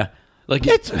 yeah. Like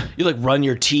It's- you like run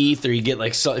your teeth, or you get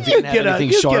like if you You didn't have get anything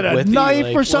you sharp get a with you, knife like,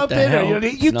 or what the something. hell?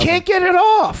 You Nothing. can't get it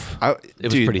off. It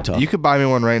was dude, pretty tough. You could buy me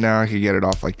one right now. I could get it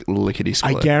off like lickety I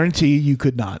split. guarantee you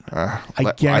could not. I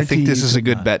guarantee think this you is a could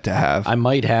good not. bet to have. I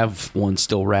might have one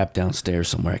still wrapped downstairs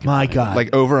somewhere. I can My find it. God.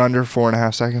 Like over under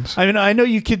 4.5 seconds. I mean, I know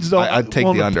you kids don't. I'd take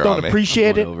the under don't on me.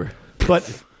 appreciate I'm it, going over.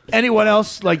 but anyone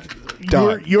else like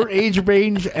Done. your age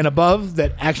range and above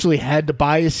that actually had to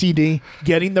buy a CD,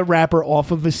 getting the wrapper off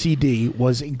of a CD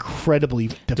was incredibly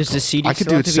difficult. Does the CD I could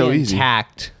still do have it to so be easy.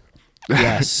 intact?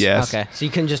 Yes. Yes. Okay, so you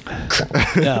can just.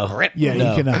 No. Yeah, No.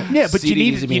 you cannot. Yeah, but CD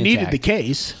you needs to needed be you needed intact. the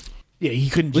case. Yeah,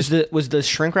 you couldn't Was just. the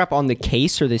shrink wrap on the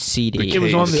case or the CD? It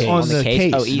was on the case. on the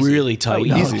case. Oh, easy. Really tight.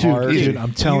 No, Easy. dude, Easy. I'm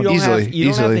You telling don't you, Easily, have you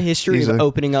don't have easily, the history easily. of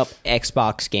opening up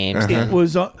Xbox games. Uh-huh. it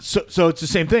was so it's the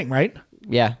same thing, right?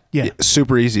 Yeah. Yeah,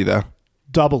 Super easy though.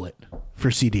 double it for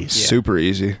CDs Super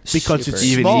easy. because Super it's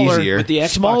Even smaller. easier. With the Xbox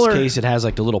Smaller- case, it has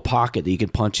like the little pocket that you can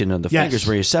punch in on the Yes. fingers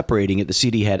where you're separating it. The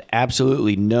CD had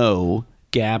absolutely no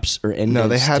gaps or indents. No,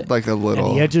 they had like a little.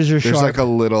 And the edges are There's sharp. like a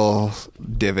little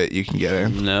divot you can get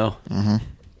in. No.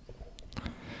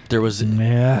 There was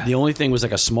Yeah. the only thing was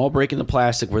like a small break in the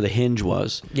plastic where the hinge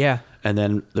was, Yeah. and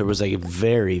then there was like a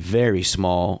very very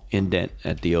small indent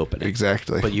at the opening.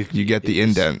 Exactly. But you get the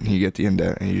indent. You get the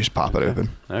indent, and you just pop it open.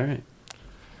 All right,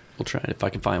 we'll try it if I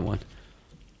can find one.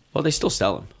 Well, they still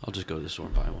sell them. I'll just go to the store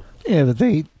and buy one. Yeah, but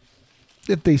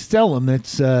if they sell them,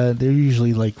 it's they're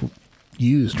usually like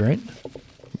used, right?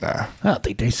 Nah. I don't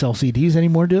think they sell CDs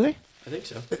anymore, do they? I think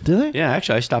so. Do they? Yeah,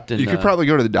 actually, I stopped in. You could probably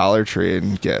go to the Dollar Tree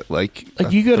and get like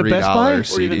you go to Best Buy? $3 or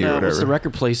CD even or what's the whatever.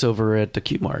 record place over at the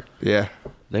Q Mart. Yeah.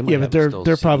 They might Yeah, have but they're still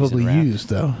they're CDs probably and wrapped. used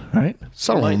though, right?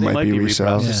 Some of them They might be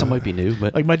resales. reprocessed. Some might be new,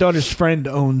 but Like my daughter's friend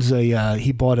owns a.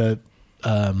 He bought a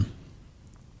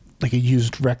like a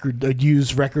used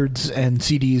records and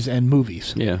CDs and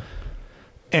movies. Yeah.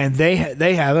 And they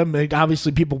have them.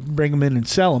 Obviously, people bring them in and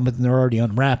sell them, but they're already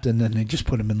unwrapped, and then they just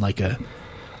put them in like a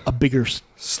bigger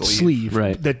sleeve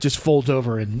Right. that just folds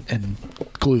over and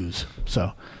glues.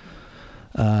 So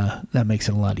that makes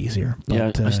it a lot easier. Yeah,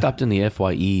 But, I stopped in the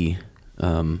FYE.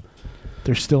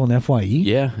 They're still in FYE?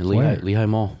 Yeah, at Where? Lehigh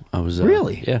Mall. I was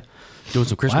Really? Yeah, doing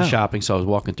some Christmas Wow. shopping. So I was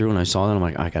walking through and I saw that. I'm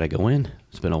like, I gotta go in.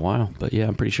 It's been a while, but yeah,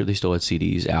 I'm pretty sure they still had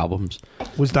CDs, albums.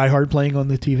 Was Die Hard playing on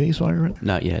the TVs while you were in?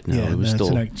 Not yet. No, Yeah, it was it's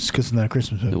still. because it's not a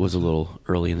Christmas movie. It was a little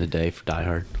early in the day for Die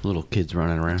Hard. Little kids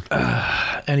running around.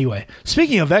 Anyway,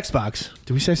 speaking of Xbox,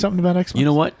 did we say something about Xbox? You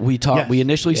know what? We talked. Yes. We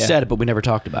initially Yeah. said it, but we never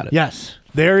talked about it. Yes.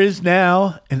 There is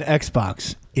now an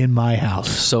Xbox in my house.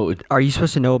 So Are you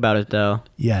supposed to know about it though?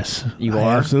 Yes. You I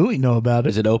are? absolutely know about it.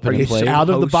 Is it open and It's played? out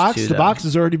of the Supposed box. to, The though. box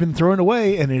has already been thrown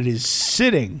away, and it is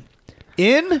sitting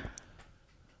in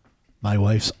my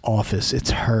wife's office. It's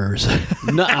hers.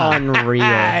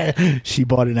 Unreal. She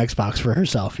bought an Xbox for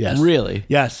herself. Yes. Really?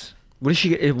 Yes. What does she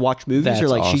get? Watch movies That's or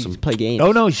like awesome. she play games?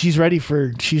 Oh no, she's ready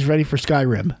for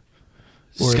Skyrim.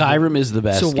 Skyrim is the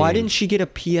best. So why game. didn't she get a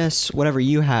PS whatever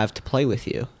you have to play with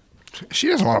you? She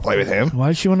doesn't want to play with him. Why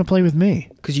does she want to play with me?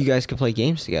 Because you guys could play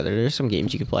games together. There's some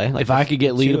games you could play. Like If I could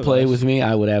get Lee two to of play us. with me,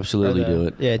 I would absolutely Or the- do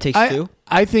it. Yeah, it takes I two.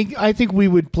 think we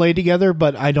would play together,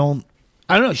 but I don't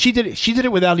know. She did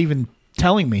it without even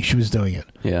telling me she was doing it.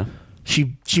 Yeah.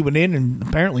 She went in and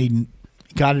apparently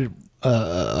got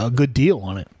a good deal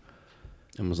on it,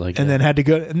 And was like, and then had to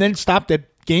go and then stopped at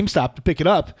GameStop to pick it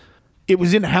up. It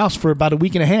was in the house for about a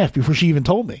week and a half before she even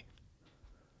told me.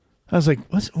 I was like,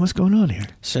 "What's going on here?"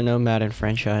 So no Madden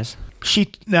franchise.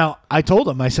 I told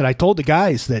him. I said I told the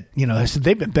guys that I said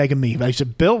they've been begging me. I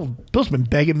said Bill's been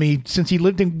begging me since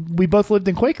we both lived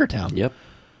in Quakertown Yep.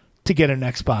 to get an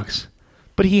Xbox,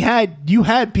 but you had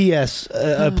PS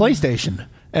a PlayStation,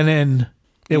 and then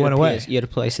it went away. You had a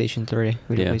PlayStation 3.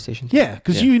 We had Yeah. a PlayStation 3. Yeah,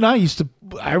 because Yeah. you and I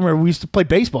I remember we used to play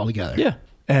baseball together. Yeah.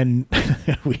 And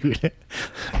the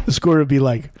score would be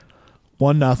like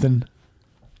 1-0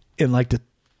 in like the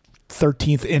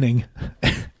 13th inning,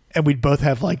 and we'd both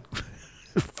have like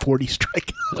 40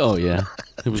 strikeouts Oh yeah.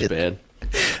 It was bad.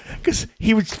 because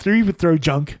he would throw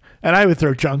junk and I would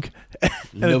throw junk, and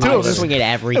the Nobody two of was us Swing at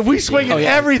everything. and we swing at Oh,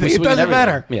 yeah. everything. We It swing at doesn't everything.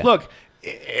 matter. Yeah. Look,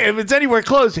 if it's anywhere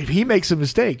close, if he makes a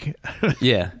mistake,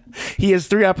 Yeah. he has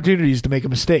 3 opportunities to make a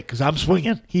mistake because I'm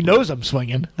swinging. He knows I'm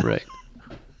swinging. Right.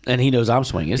 And he knows I'm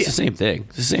swinging. It's the same thing.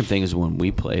 It's the same thing as when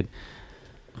we played.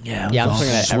 Yeah, Yeah, I'm awesome.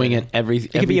 swinging at Swinging every.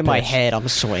 It could be in my pitch. head. I'm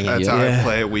swinging. That's Yeah. how Yeah. I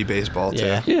play at Wii Baseball too.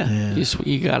 Yeah. Yeah.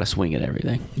 You gotta swing at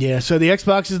everything. Yeah, so the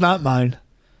Xbox is not mine.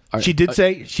 She did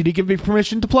say she did give me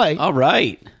permission to play. All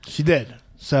right. She did.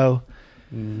 So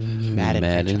Madden.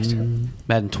 franchise.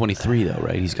 Madden 23 though,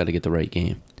 right? He's got to get the right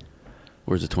game.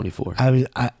 Or is it 24? I'm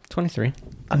 23.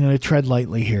 going to tread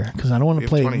lightly here because I don't want We to have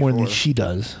play it more than 24. she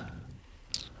does.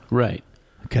 Right.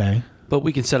 Okay. But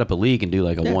we can set up a league and do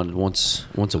like a once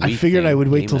a week. I figured thing, I would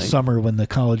wait game till night. summer when the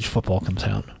college football comes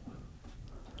out.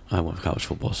 I want college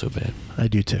football so bad. I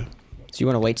do too. So you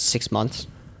want to wait 6 months?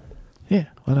 Yeah,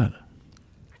 why not?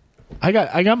 I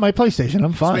got my PlayStation.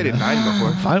 I'm fine. made it 9 before.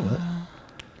 I'm fine with it.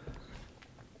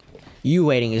 You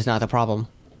waiting is not the problem.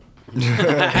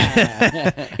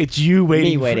 It's you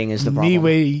waiting. waiting is the Me problem.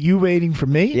 waiting. You waiting for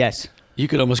me? Yes. You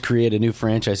could almost create a new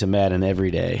franchise of Madden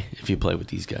every day if you play with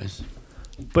these guys.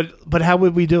 But how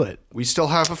would we do it? We still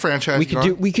have a franchise.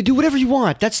 We could do whatever you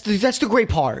want. That's the great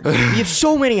part. We have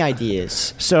so many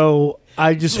ideas. So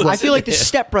I just I feel like the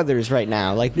Step Brothers right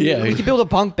now. Like Yeah. we could build a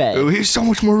bunk bed. We have so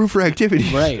much more room for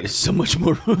activity. Right. It's so much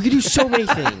more. We could do so many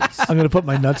things. I'm going to put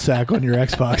my nutsack on your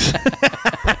Xbox.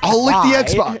 I'll lick Why? the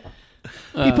Xbox.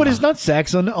 He put his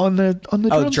nutsacks on the Oh,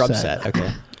 drum, drum set. set.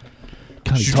 Okay.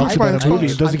 God, he You talks talk about about a Xbox. movie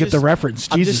and doesn't I'm get the just- reference.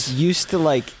 I'm Jesus. just used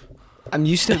to I'm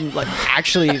used to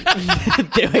actually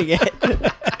doing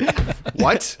it.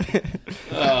 What?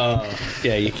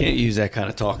 Yeah, you can't use that kind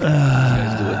of talk. You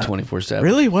guys do it 24/7.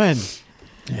 Really? When?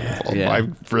 Well, Yeah. my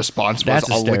response was,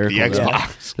 That's I'll lick the hysterical.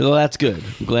 Xbox. Well, that's good.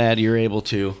 I'm glad you're able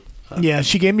to. Yeah,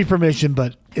 she gave me permission,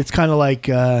 but it's kind of like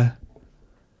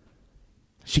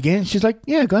she's like,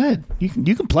 yeah, go ahead. You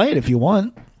can play it if you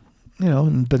want,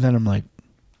 but then I'm like,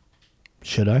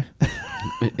 should I?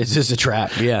 It's just a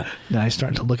trap. Yeah. Then I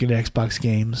started to look at Xbox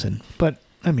games, but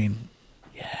I mean,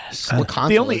 Yes. What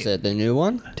console only- is it? The new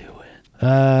one? Do it.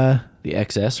 I The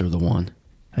XS or the one?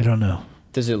 don't know.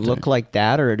 Does it look like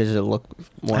that, or does it look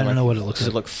more? I don't like- know what it looks Does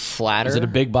like. it look flatter? Is it a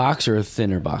big box or a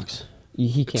thinner box?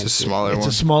 He can't. It's a see it. smaller It's one.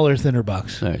 a smaller, thinner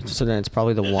box. All right. So then it's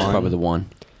probably the one. Probably the one.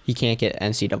 He can't get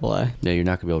NCAA. Yeah, you're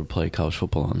not gonna be able to play college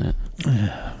football on that.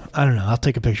 I don't know. I'll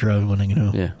take a picture of it when I get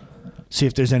home. Yeah. See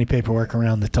if there's any paperwork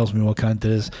around that tells me what kind it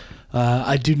is.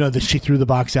 I do know that she threw the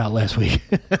box out last week.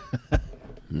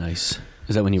 Nice.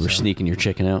 Is that when you were sneaking your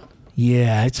chicken out?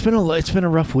 Yeah, it's been a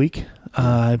rough week.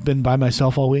 I've been by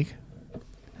myself all week,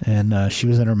 and she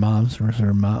was at her mom's.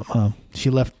 She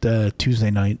left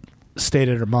Tuesday night, stayed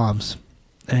at her mom's,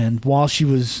 and while she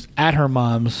was at her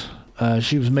mom's,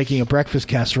 she was making a breakfast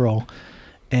casserole,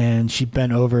 and she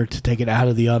bent over to take it out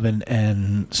of the oven,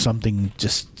 and something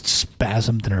just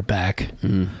spasmed in her back.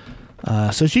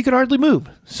 So she could hardly move.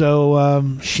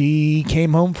 So she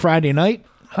came home Friday night,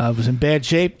 was in bad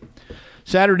shape.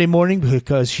 Saturday morning,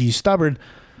 because she's stubborn,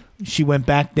 she went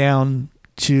back down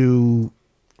to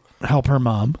help her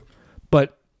mom.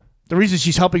 But the reason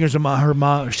she's helping her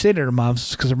mom stayed at her mom's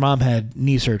is because her mom had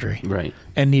knee surgery. Right.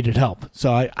 And needed help.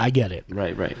 So I get it.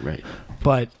 Right.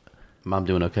 But Mom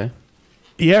doing okay?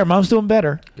 yeah, her mom's doing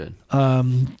better. Good.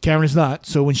 Cameron's not.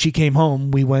 So when she came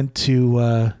home, we went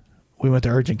to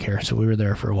urgent care. So we were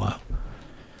there for a while.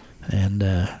 And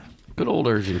Good old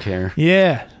urgent care.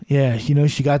 yeah. You know,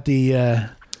 she got the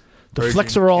Urgent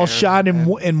Flexerol care, shot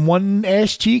in one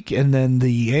ass cheek, and then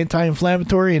the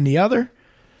anti-inflammatory in the other.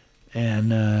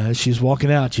 And she's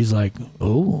walking out. She's like,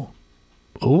 "Ooh."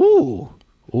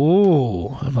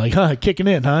 I'm like, "Huh, kicking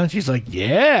in, huh?" She's like,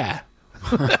 "Yeah."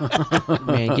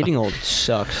 Man, getting old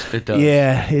sucks. It does.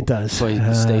 Yeah, it does. That's why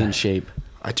you stay in shape.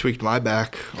 I tweaked my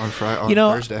back on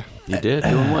Thursday. You did?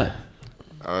 Doing what?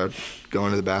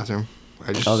 Going to the bathroom.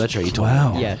 Oh, that's right. You told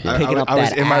Wow. me. Yeah, I picking up I was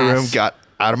that in my room, ass. got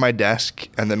out of my desk,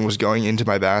 and then was going into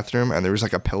my bathroom, and there was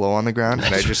like a pillow on the ground,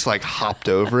 and I just like hopped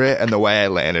over it, and the way I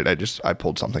landed, I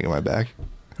pulled something in my back.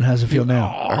 And how's it feel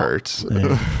now? It hurts.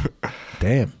 Yeah.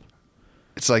 Damn.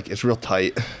 It's real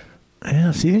tight.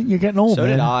 Yeah, see, you're getting old, So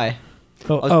man. did I.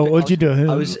 What'd you do?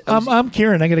 I'm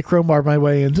Kieran. I got to crowbar my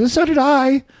way in. So did I.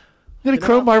 I'm going to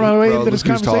crowbar my way Bro, into this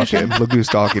look who's conversation. talking. Look who's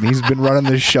talking. He's been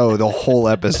running this show the whole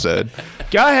episode.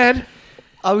 Go ahead.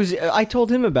 I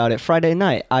told him about it Friday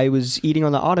night. I was eating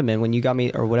on the ottoman when you got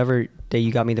me, or whatever day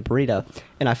you got me the burrito,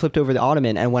 and I flipped over the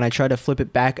ottoman, and when I tried to flip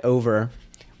it back over,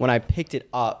 when I picked it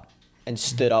up and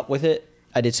stood up with it,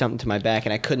 I did something to my back,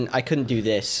 and I couldn't do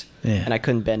this, Yeah. and I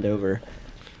couldn't bend over.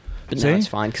 But See? now it's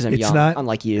fine because I'm It's young, not-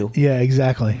 unlike you. Yeah,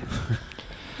 exactly.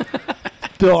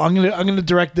 Bill, I'm gonna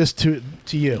direct this to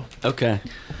you. Okay.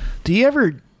 Do you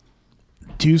ever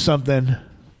do something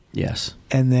Yes.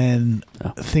 and then Oh.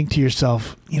 think to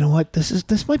yourself, you know what,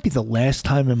 this might be the last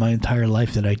time in my entire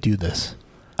life that I do this?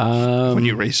 When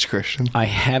you raised Christian. I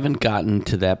haven't gotten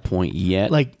to that point yet.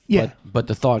 Like, yeah. But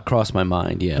the thought crossed my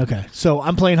mind. Yeah. Okay, so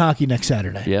I'm playing hockey next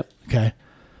Saturday. Yep. Okay,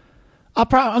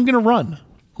 I'm gonna run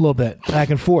a little bit back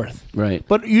and forth. Right.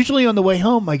 But usually on the way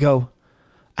home, I go,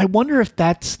 I wonder if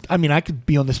that's, I mean, I could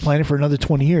be on this planet for another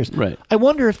 20 years. Right. I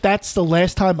wonder if that's the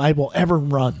last time I will ever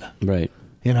run, Right.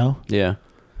 you know? Yeah.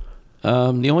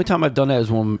 The only time I've done that is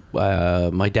when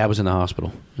my dad was in the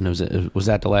hospital, and it was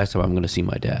that the last time I'm going to see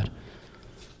my dad.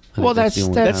 I think Well, that's the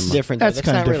only That's time- different. Though. That's That's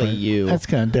kind not of really different. you. That's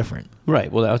kind of different.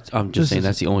 Right. Well, I'm just This saying is-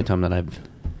 that's the only time that I've,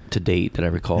 to date, that I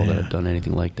recall that Yeah. I've done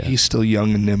anything like that. He's still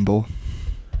young and nimble.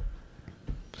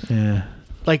 Yeah.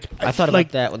 Like, I thought about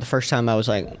like, that the first time. I was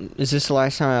like, "Is this the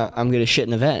last time I'm gonna shit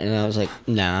in a vet?" And I was like,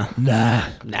 "Nah, Nah.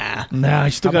 nah." I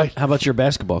still got, How about your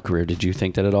basketball career? Did you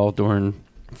think that at all during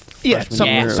yeah, freshman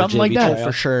something, year or something like JV that. tryout?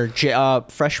 For sure.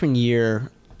 Freshman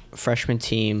year, freshman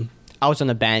team. I was on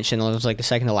the bench, and it was like the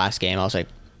second to last game. I was like,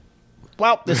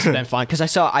 "Well, this has been fun," because I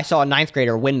saw a ninth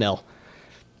grader windmill.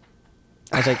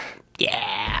 I was like,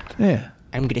 "Yeah, Yeah.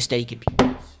 I'm gonna stay good."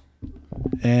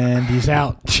 And he's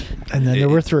out. And then there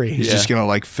were three. He's just gonna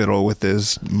like fiddle with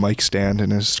his mic stand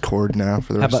and his cord now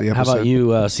for the How rest of the about, how episode. about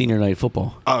you, senior night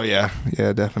football? Oh yeah,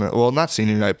 definitely. Well, not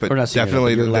senior night, but Or not senior night,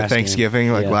 definitely but your the last game.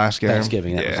 Thanksgiving, like Yeah, last game.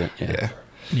 Thanksgiving, that was it, yeah.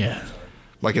 Yeah.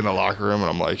 Like in the locker room, and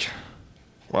I'm like,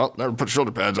 well, never put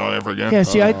shoulder pads on ever again. Yeah,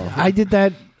 see, I did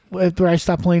that after I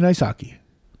stopped playing ice hockey.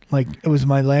 Like, it was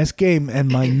my last game, and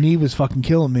my knee was fucking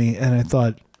killing me, and I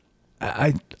thought,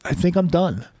 I think I'm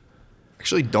done.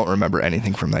 Actually, don't remember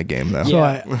anything from that game though. So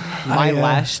Yeah. My I,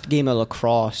 last game of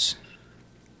lacrosse,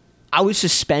 I was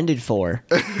suspended for,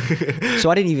 so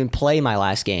I didn't even play my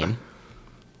last game.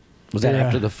 Was that Yeah.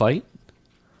 after the fight?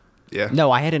 Yeah.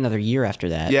 No, I had another year after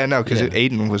that. Yeah, no, because Yeah.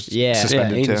 Aiden was Yeah.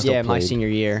 suspended Yeah, Aiden's too. still Yeah, my played. senior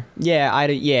year.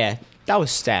 Yeah, that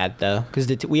was sad though, because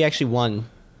we actually won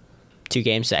 2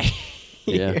 games that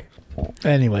Yeah. year.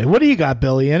 anyway, what do you got,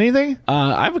 Billy? Anything?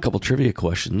 I have a couple trivia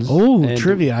questions. Oh, And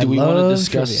trivia. I Do we want to love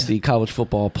discuss trivia. the college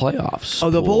football playoffs? Oh,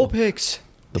 the pool? bowl picks.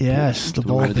 Yes, the Do we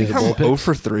bowl wanna do picks. the bowl I'm picks? 0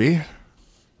 for 3.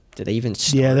 Did they even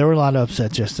start? Yeah, there were a lot of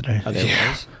upsets yesterday. Oh, there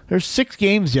was? There's 6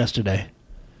 games yesterday.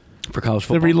 for college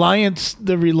The football.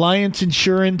 Reliance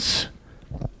Insurance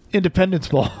Independence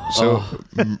Bowl. So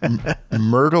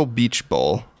Myrtle Beach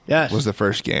Bowl Yes. was the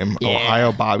first game. Yeah.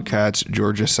 Ohio Bobcats,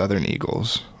 Georgia Southern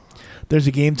Eagles. There's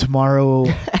a game tomorrow.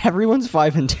 Everyone's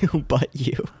 5-2, but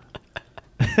you.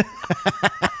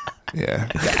 Yeah.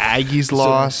 The Aggies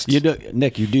lost. You know,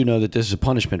 Nick, you do know that this is a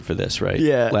punishment for this, right?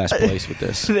 Yeah. Last place with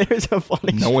this. There's a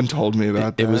funny. No one told me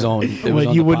about that. It was on. It was What,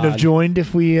 on you the wouldn't have pod. joined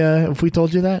if we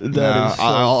told you that? No, That is so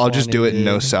I'll just funny, do it in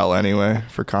no dude. sell anyway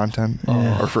for content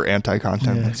Yeah. or for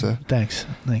anti-content. Yeah. Let's say. Thanks.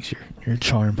 You're a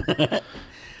charm.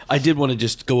 I did want to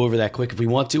just go over that quick if we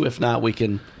want to. If not, we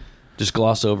can just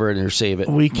gloss over it or save it.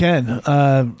 We can.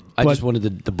 I but just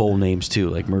wanted the bowl names too,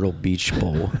 like Myrtle Beach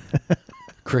Bowl,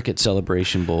 Cricket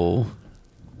Celebration Bowl,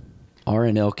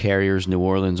 RNL Carriers New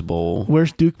Orleans Bowl.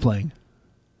 where's Duke playing?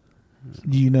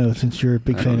 You know, since you're a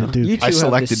big fan of Duke. You two I have the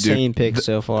selected Duke. same pick The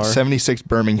so far. 76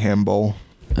 Birmingham Bowl.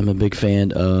 I'm a big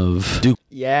fan of Duke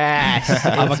Yes.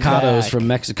 Avocados from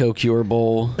Mexico Cure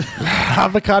Bowl.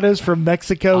 Avocados from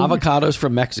Mexico. Avocados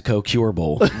from Mexico Cure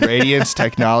Bowl. Radiance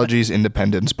Technologies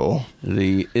Independence Bowl.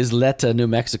 The Isleta New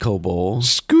Mexico Bowl.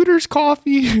 Scooters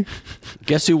Coffee.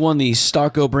 Guess who won the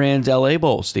Starco Brands LA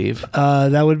Bowl, Steve?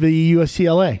 That would be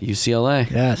UCLA. UCLA.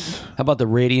 Yes. How about the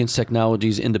Radiance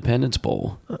Technologies Independence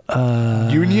Bowl?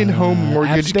 Union Home App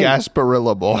Mortgage State.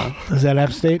 Gasparilla Bowl. Is that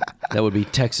App State? That would be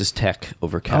Texas Tech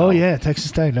over Cal. Oh yeah, Texas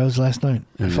Tech. That was last night.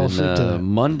 I And fell then, asleep to that.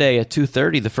 Monday at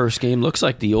 2:30, the first game looks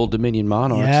like the Old Dominion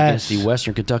Monarchs Yes. against the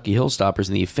Western Kentucky Hillstoppers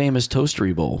in the famous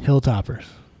Toastery Bowl. Hilltoppers.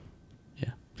 Yeah.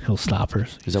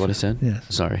 Hillstoppers. Is that what I said? Yes.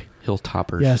 Sorry.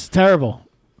 Hilltoppers. Yes. Terrible.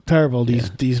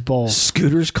 These bowls.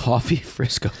 Scooters Coffee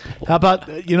Frisco Bowl. How about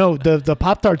the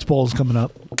Pop Tarts Bowl is coming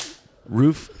up?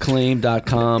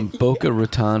 Roofclaim.com Boca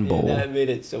Raton Bowl. made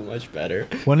it so much better.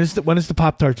 When is the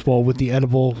Pop Tarts Bowl with the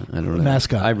edible I don't know.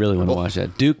 mascot? I really want to watch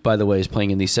that. Duke, by the way, is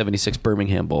playing in the 76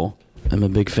 Birmingham Bowl. I'm a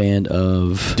big fan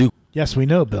of Duke. Yes, we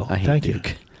know, Bill. I hate Thank Duke.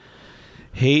 you.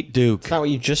 Hate Duke. That's not what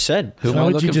you just said. Who That's am I not what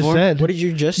you looking just for? said. What did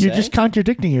you just You're say? just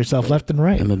contradicting yourself left and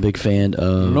right. I'm a big fan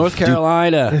of Duke. North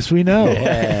Carolina. Yes, we know.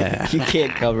 Yeah. You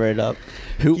can't cover it up.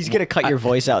 Who- He's gonna cut your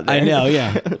voice out there. I know,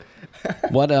 yeah.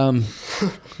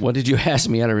 What did you ask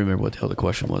me? I don't remember what the hell the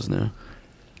question was now.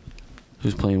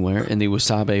 Who's playing where? In the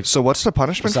Wasabi So what's the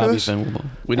punishment for Wasabi this? Fenway Bowl.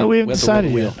 We didn't- haven't have to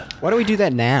decided wheel. yet. Why don't we do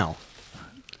that now?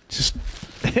 Just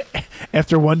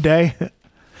after one day,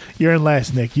 you're in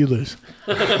last, Nick. You lose.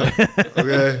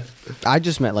 Okay. I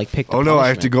just meant like pick. The Oh no, I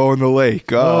have to punishment. go in the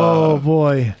lake. Oh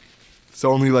boy, It's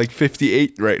only like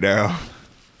 58 right now.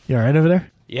 you all right over there?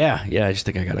 Yeah, I just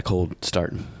think I got a cold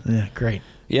starting. Yeah, great.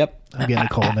 Yep. I'm getting a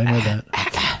cold. I know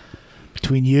that.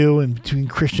 Between you and between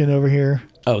Christian over here.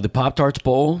 Oh, the Pop Tarts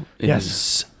Bowl is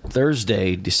Yes.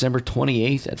 Thursday, December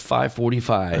 28th at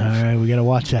 5:45. All right, we got to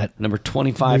watch that. Number We're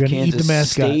 25 gonna eat the Kansas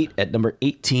mascot. State at number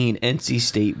 18 NC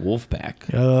State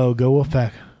Wolfpack. Oh, go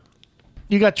Wolfpack.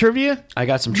 You got trivia? I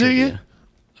got some Do you? trivia.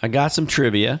 I got some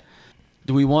trivia.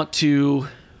 Do we want to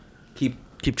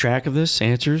keep track of this?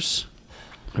 Answers?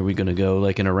 Are we going to go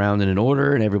like in a round in an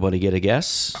order and everybody get a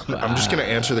guess? I'm just going to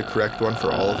answer the correct one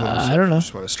for all of them. I don't know. I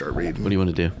just want to start reading. What do you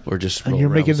want to do? Or just And roll you're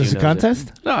around, making see this who a knows it?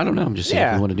 contest? No, I don't know. I'm just saying if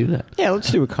Yeah. we want to do that. Yeah,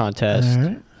 let's do a contest. All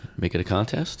right. Make it a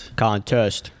contest.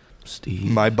 Contest. Steve.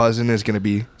 My buzzing is going to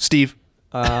be Steve.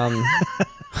 Um,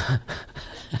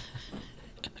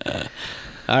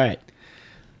 All right.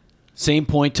 Same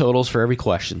point totals for every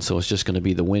question, so it's just going to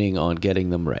be the winning on getting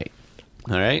them right.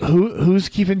 All right? Who's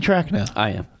keeping track now?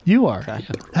 I am. You are. Okay.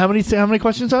 How many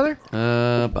questions are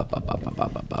there?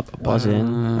 buzz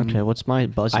in. Okay, what's my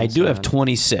buzz? I do have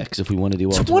 26 if we want to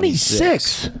do all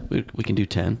 26? 26. We can do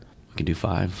 10. We can do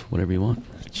 5, whatever you want.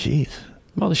 Jeez.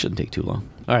 Well, this shouldn't take too long.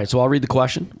 All right, so I'll read the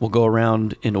question. We'll go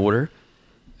around in order,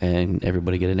 and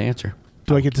everybody get an answer.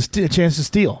 Do I get a chance to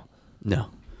steal? No.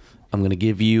 I'm going to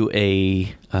give you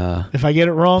a If I get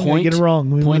it wrong, point. I get it wrong.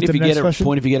 We move Point to if the you next get it. question.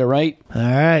 Point if you get it right. All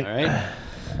right. All right.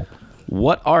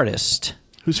 What artist?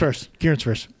 Who's first? Kieran's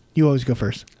first. You always go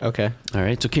first. Okay. All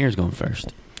right, so Kieran's going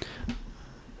first.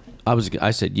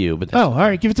 I said you, but that's, Oh, all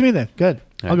right. Give it to me then. Good. All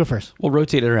I'll right. go first. We'll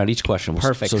rotate it around each question.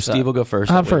 Perfect. So So- Steve will go first.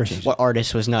 I'm That way we first. change. What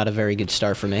artist was not a very good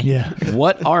start for me? Yeah.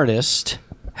 What artist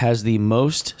has the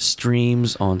most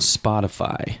streams on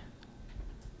Spotify?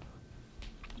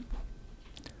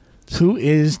 Who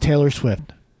is Taylor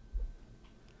Swift?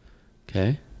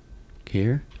 Okay.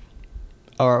 Here.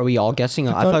 Or are we all guessing?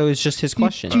 I thought it was just his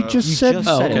question. You just said. Oh,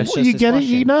 okay. it was Well, just you his get it.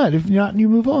 question. You not. If not, you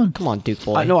move on. Come on, Duke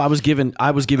boy. No, I was giving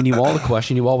you all the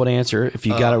question. You all would answer. If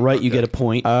you got it right, you get a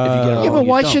point. If you get it Yeah, wrong, but you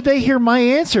why don't. should they hear my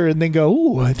answer and then go,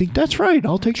 "Ooh, I think that's right.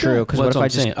 I'll take True, that." because Well, what that's if I I'm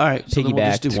just saying. All right, so then we'll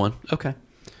just do piggybacked? one. Okay.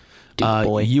 Duke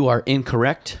boy. You are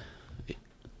incorrect.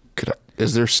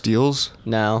 Is there steals?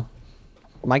 No.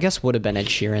 My guess would have been Ed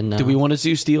Sheeran, though. Do we want to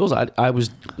do steals? I was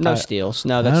No steals.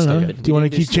 No, I that's don't know. stupid. Do you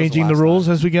want to keep changing the rules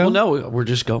as we go? Well, no, we're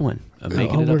just going. I'm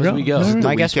making it we're up as we go. going. All right.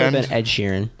 My guess would have Weeknd? been Ed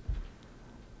Sheeran.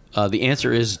 The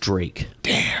answer is Drake.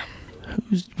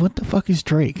 What the fuck is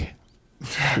Drake?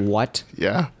 What?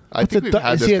 Yeah. I What's think a we've duck?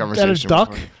 had Is this he a conversation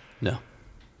duck? before. No.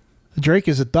 Drake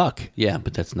is a duck. Yeah,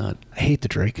 but that's not. I hate the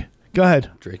Drake. Go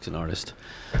ahead. Drake's an artist.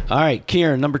 All right,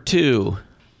 Kieran, number 2.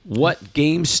 What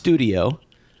game studio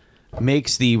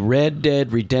makes the Red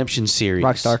Dead Redemption series?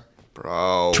 Rockstar.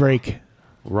 Bro. Drake.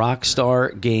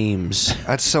 Rockstar Games.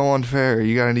 That's so unfair.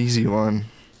 You got an easy one.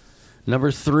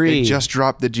 Number 3. They just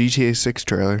dropped the GTA 6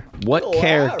 trailer. What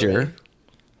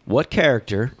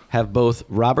character have both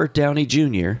Robert Downey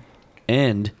Jr.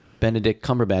 and Benedict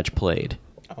Cumberbatch played?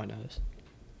 Oh, I know this.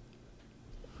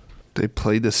 They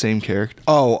played the same character.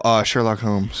 Oh, Sherlock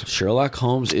Holmes. Sherlock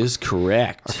Holmes is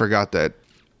correct. I forgot that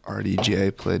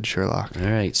RDJ played Sherlock. All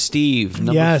right, Steve,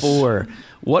 number Yes. 4.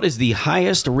 What is the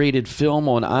highest rated film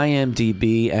on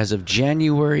IMDb as of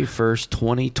January 1st,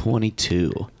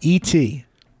 2022? E.T.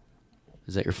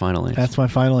 Is that your final answer? That's my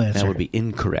final answer. That would be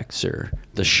incorrect, sir.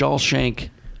 The Shawshank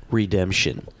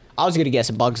Redemption. I was going to guess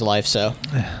A Bug's Life, so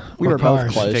we Or were both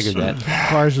Cars. close. Figured that.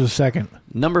 Cars was second.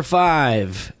 Number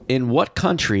 5. In what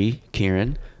country,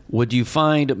 Kieran, would you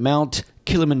find Mount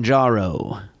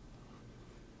Kilimanjaro?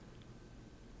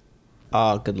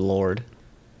 Oh, good lord.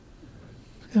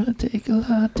 Gonna take a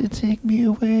lot to take me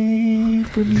away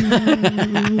from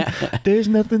you. There's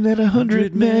nothing that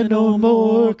 100 men or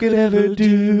more could ever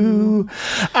do.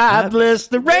 I bless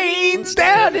the rains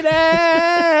down in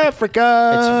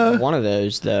Africa. It's one of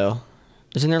those, though.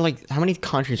 Isn't there like, how many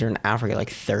countries are in Africa? Like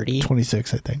 30?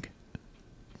 26, I think.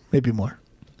 Maybe more.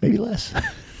 Maybe less.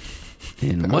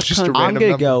 In was what just a country? I'm random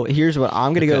going to number. go, here's what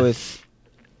I'm going to Okay. go with.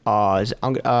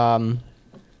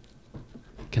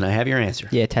 Can I have your answer?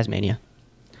 Yeah, Tasmania.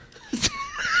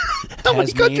 How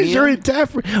many countries are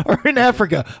in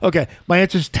Africa? Okay, my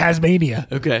answer is Tasmania.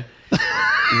 Okay.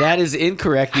 That is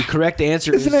incorrect. The correct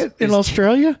answer Isn't it in is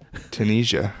Australia?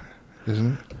 Tunisia,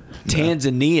 isn't it?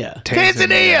 Tanzania.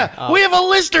 Tanzania! We have a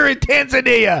lister in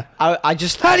Tanzania! I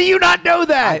just, How do you not know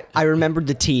that? I remembered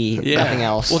the T, nothing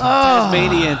else. Well,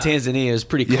 Tasmania and Tanzania is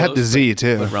pretty close. You had the Z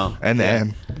too, but wrong. and the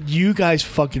N. You guys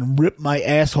fucking ripped my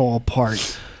asshole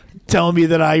apart, telling me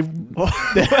that I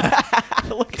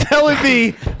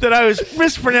was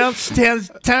mispronounced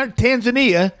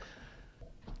Tanzania.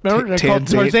 Remember, I called it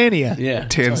Tarzania. Yeah.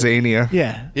 Tanzania.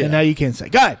 Yeah, Yeah. and now you can't say.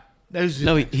 God, that was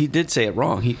No, he did say it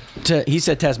wrong. He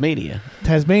said Tasmania.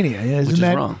 Tasmania. Yeah, Which is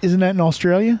wrong. Isn't that in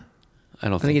Australia? I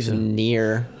don't I think it's so.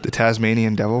 near. The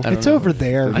Tasmanian Devil. don't It's know. over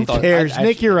there. Who thought- cares? I-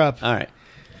 Nick, you're up. All right.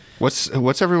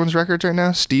 What's everyone's records right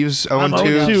now? Steve's 0-2,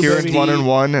 0-2, Kieran's baby.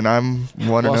 1-1, and I'm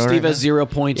 1-0. Well, Steve right has 0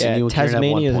 points, Yeah, and you and Kieran have 1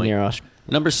 Tasmania is point. near Australia.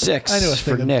 Number 6 I knew I was for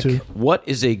thinking Nick. two. What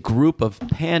is a group of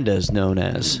pandas known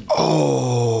as? now.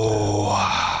 Oh.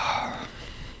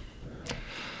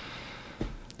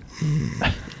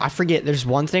 I forget. There's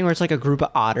one thing where it's like a group of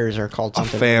otters are called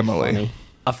something. really family. funny.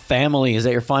 A family. Is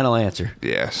that your final answer?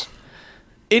 Yes.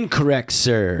 Incorrect,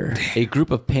 sir. A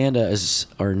group of pandas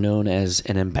are known as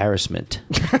an embarrassment.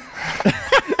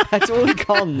 That's what we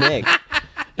call Nick.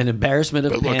 An embarrassment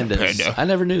of pandas. I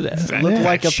never knew that. Look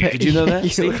like a Did you know that, You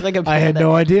Steve? look like a I had panda.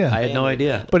 no idea. I had no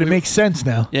idea. But it makes sense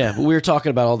now. Yeah, but we were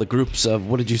talking about all the groups of.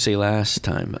 What did you say last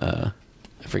time? I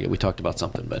forget. We talked about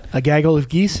something, but A gaggle of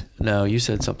geese? no, you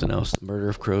said something else. Murder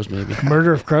of Crows, maybe.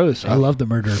 Murder of Crows. I love the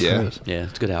Murder of Yeah. Crows. Yeah,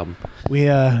 it's a good album. We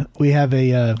have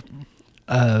a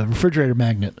refrigerator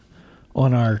magnet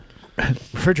on our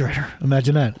refrigerator.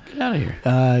 Imagine that. Get out of here.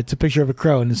 It's a picture of a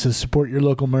crow, and it says "Support your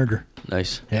local murder."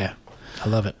 Nice. Yeah, I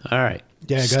love it. All right.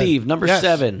 Yeah, go Steve, ahead. number Yes.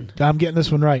 7. I'm getting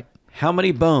this one right. How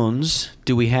many bones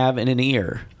do we have in an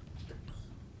ear?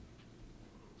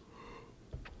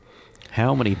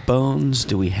 How many bones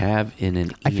do we have in an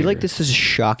ear? I feel like this is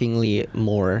shockingly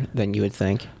more than you would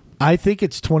think. I think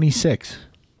it's 26.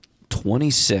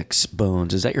 26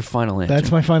 bones. Is that your final answer?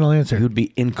 That's my final It answer. would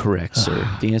be incorrect, sir.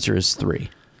 The answer is 3.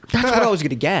 That's what I was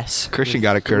gonna guess. Christian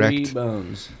got it 3 correct.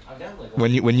 bones.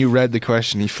 When you read the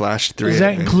question, he flashed 3. Does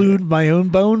that include my own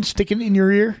bone sticking in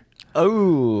your ear?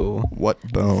 Oh, What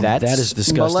bone? That's That is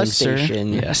disgusting, sir.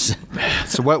 molestation. Yes.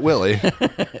 It's a wet willy.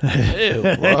 Ew. Ew.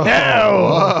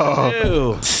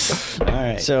 All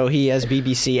right. So he has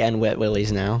BBC and Wet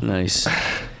Willies now. Nice.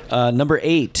 Number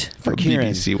 8 for Or Kieran.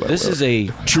 BBC, what This will. is a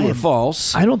true or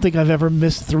false. I don't think I've ever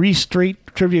missed 3 straight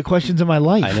trivia questions in my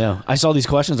life. I know. I saw these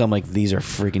questions. I'm like, these are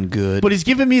freaking good. But he's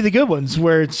giving me the good ones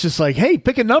where it's just like, hey,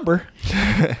 pick a number.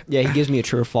 Yeah, he gives me a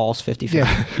true or false 50-50.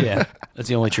 Yeah. yeah, that's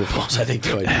the only true or false I think.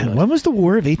 When was the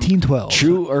War of 1812?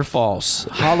 True or false?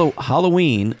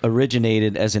 Halloween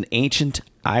originated as an ancient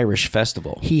Irish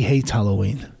festival. He hates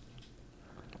Halloween.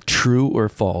 True or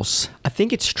false? I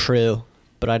think it's true,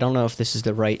 but I don't know if this is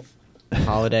the right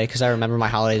holiday because I remember my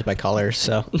holidays by colors.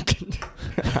 So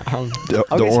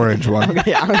The orange one.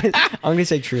 I'm gonna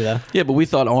say true though. Yeah, but we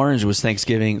thought orange was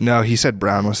Thanksgiving. No, he said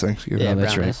brown was Thanksgiving. Yeah,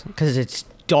 that's right. Because it's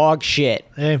dog shit.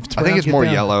 Hey, if it's I think brown, it's get more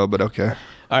down. yellow, but okay.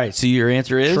 All right, so your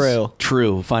answer is True.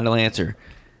 True. Final answer.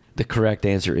 The correct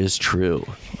answer is true.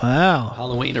 Wow.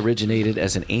 Halloween originated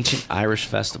as an ancient Irish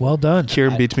festival. Well done.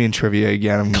 Kieran beats me in trivia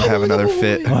again. I'm gonna have another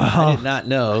fit. I did not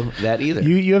know that either.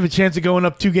 You have a chance of going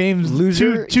up 2 games.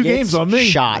 Loser two gets games on me.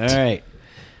 shot. All right.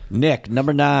 Nick,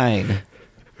 number 9.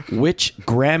 Which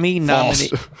Grammy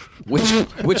nominated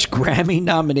which Grammy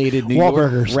nominated New York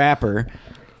Wahlburgers. rapper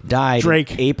died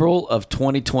Drake. in April of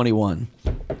 2021?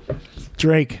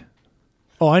 Drake.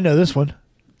 Oh, I know this one.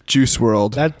 Juice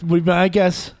World. That would be my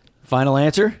guess. Final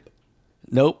answer?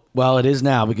 Nope. Well, it is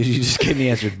now because you just gave me the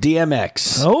answer.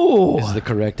 DMX is Oh. the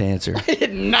correct answer. I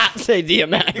did not say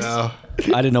DMX. No.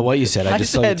 I didn't know what you said. I I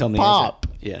just saw you said tell me pop.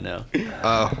 the answer. Yeah, no.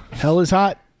 Oh, Hell is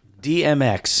hot.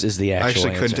 DMX is the I actual actually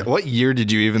answer. couldn't. What year did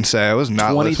you even say? I was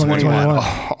not listening. 2021.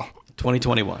 2021.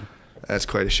 2021. That's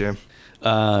quite a shame.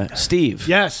 Steve.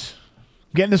 Yes.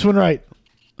 Getting this one right.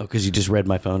 Oh, because you just read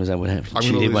my phone. Is that what happened? I'm gonna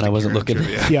Cheated lose when to I wasn't Kieran looking.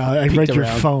 trivia. Yeah, I Peeked read your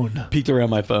around. phone. Peeked around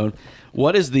my phone.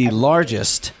 What is the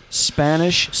largest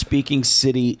Spanish-speaking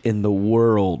city in the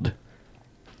world?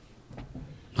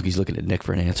 Look, he's looking at Nick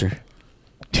for an answer.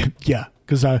 Yeah,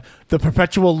 because the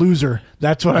perpetual loser.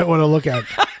 That's what I want to look at.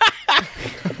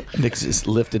 Nick's just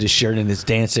lifted his shirt and is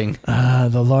dancing.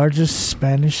 The largest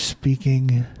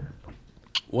Spanish-speaking.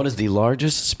 What is the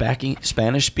largest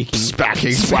Spanish-speaking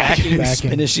Spacking.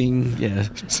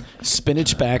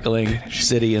 spinach spackling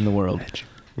city in the world?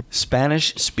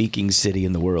 Spanish-speaking city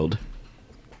in the world.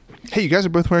 Hey, you guys are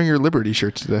both wearing your Liberty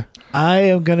shirts today. I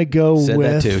am going to go Said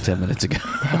with. that too 10 minutes ago.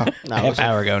 Half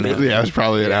hour ago now. Yeah, it was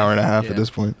probably an hour and a half at this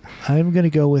point. I'm going to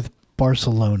go with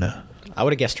Barcelona. I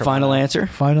would have guessed Final Toronto. answer?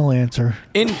 Final answer.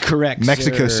 Incorrect.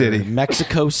 Mexico sir. City.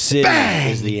 Mexico City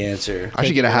is the answer. I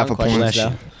should get a half a Question, point.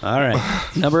 Bless you. All right.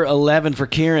 Number 11 for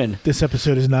Kieran. This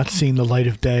episode has not seen the light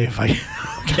of day if I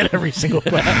get every single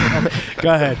question.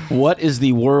 Go ahead. What is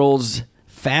the world's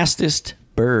fastest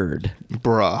bird?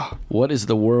 Bruh. What is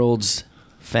the world's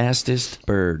fastest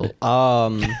bird?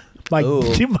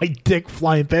 My dick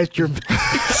flying past your.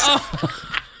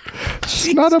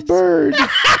 It's not a bird.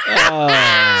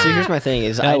 So here's my thing: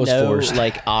 is That I was know forced.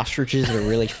 like ostriches are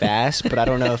really fast, but I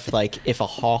don't know if a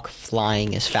hawk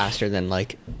flying is faster than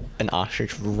like an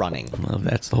ostrich running. Well,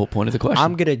 that's the whole point of the question.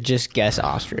 I'm gonna just guess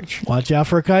ostrich. Watch out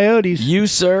for coyotes. You,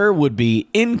 sir, would be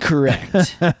incorrect.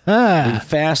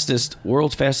 The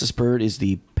world's fastest bird is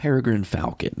the peregrine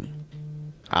falcon.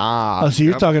 Ah, Oh, so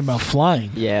you're talking about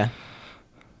flying. yeah.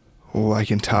 Oh, I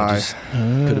can tie.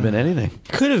 Could have been anything.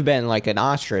 Could have been like an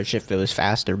ostrich if it was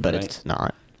faster, but Right. it's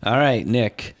not. All right,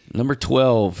 Nick. Number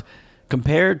 12.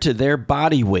 Compared to their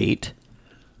body weight,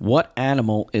 what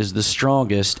animal is the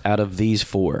strongest out of these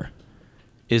 4?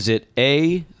 Is it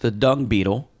A, the dung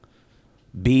beetle,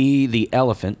 B, the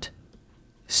elephant,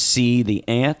 C, the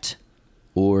ant,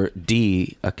 or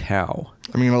D, a cow?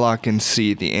 I'm going to lock in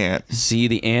C, the ant. C,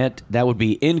 the ant. That would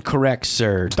be incorrect,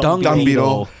 sir. Dung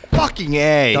beetle. Fucking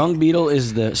A. Dung beetle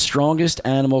is the strongest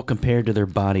animal compared to their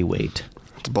body weight.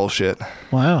 It's bullshit.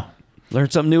 Wow. Learn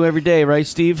something new every day, right,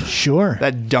 Steve? Sure.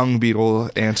 That dung beetle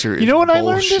answer is You know what bullshit. I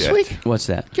learned this week? What's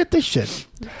that? Get this shit.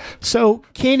 So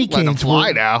candy Let them canes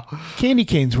fly now. candy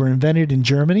canes were invented in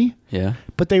Germany, Yeah,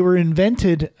 but they were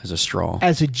invented as a straw.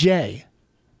 as a J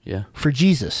Yeah. for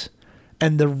Jesus,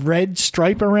 and the red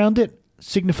stripe around it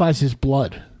signifies his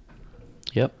blood.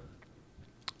 Yep.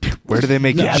 Where do they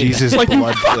make Yeah, Jesus like you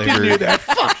blood fucking knew flavored? that.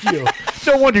 Fuck you.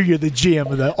 No wonder you're the GM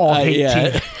of the all hate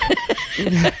yeah.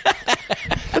 team.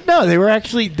 But no,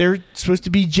 they're supposed to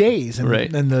be J's, and,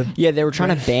 Right. and the Yeah, they were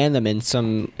trying to ban them in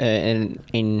some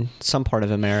part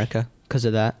of America because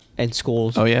of that in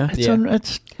schools. Oh, yeah? it's Yeah.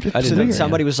 it's I didn't know weird. that.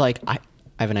 Somebody was like, I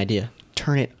have an idea.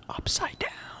 Turn it upside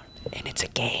down, and it's a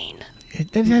gain.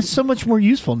 It has so much more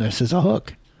usefulness as a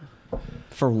hook,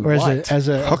 For or what? as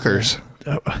a Hookers.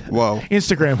 Whoa.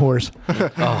 Instagram horse. All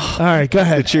right, go The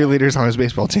ahead. cheerleaders on his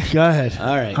baseball team. Go ahead.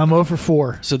 All right. I'm 0 for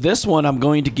 4. So this one, I'm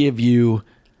going to give you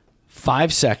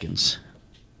 5 seconds.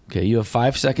 Okay, you have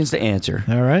 5 seconds to answer.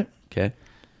 All right. Okay.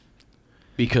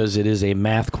 because it is a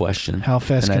math question. How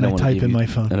fast and can I don't wanna type give in you- my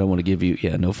phone? I don't want to give you,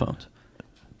 no phones.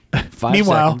 5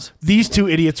 Meanwhile, seconds. these two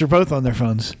idiots are both on their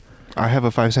phones. I have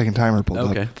a 5-second timer pulled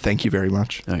Okay. up. Thank you very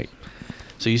much. All right.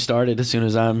 So you started as soon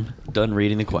as I'm done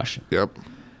reading the question. Yep.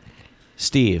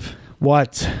 Steve,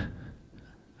 What?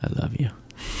 I love you.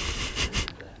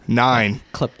 9.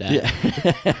 Clip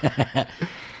that.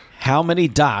 How many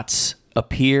dots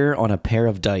appear on a pair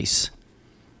of dice?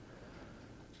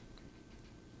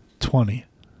 20.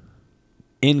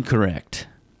 Incorrect.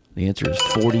 The answer is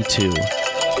 42.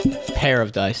 Pair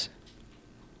of dice.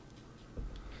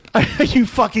 Are you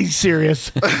fucking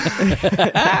serious?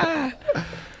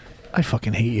 I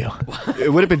fucking hate you.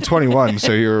 It would have been 21,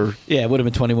 so you're Yeah, it would have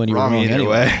been 21. You wrong were wrong either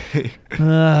anyway. way.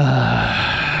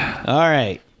 All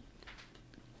right.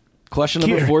 Question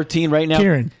number Kieran. 14 right now.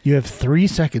 Kieran, you have 3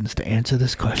 seconds to answer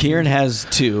this question. Kieran has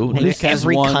 2. Nick is has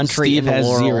every 1. country Steve in the has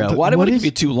world? 0. Why do What we is- give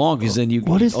you too long? Because then you.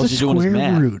 What is all the you're doing is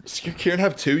square math. root? Kieran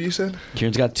have 2, you said?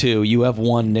 Kieran's got 2. You have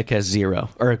 1. Nick has 0.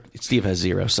 Or Steve has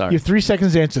 0. Sorry. You have 3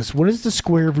 seconds to answer this. What is the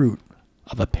square root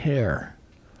of a pair?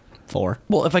 4.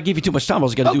 Well, if I give you too much time, all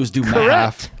you got to do is do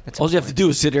correct. math. All you have to do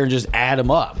is sit there and just add them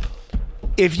up.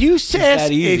 If you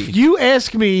that easy. if you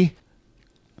ask me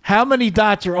how many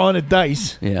dots are on a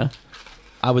dice, Yeah.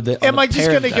 I would. am I just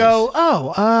going to go,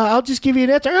 I'll just give you an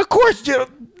answer? Of course,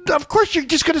 you're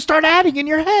just going to start adding in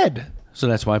your head. So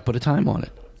that's why I put a time on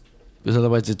it. Because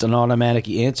otherwise, it's an automatic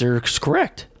answer. It's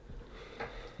correct.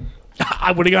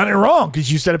 I would have gotten it wrong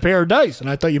because you said a pair of dice, and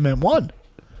I thought you meant one.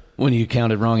 When you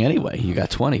counted wrong anyway, you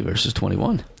got 20 versus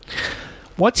 21.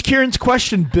 What's Kieran's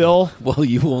question, Bill? Well,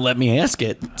 you won't let me ask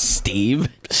it, Steve.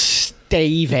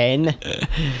 Steven.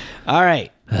 All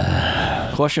right.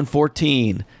 Question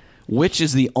 14. Which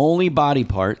is the only body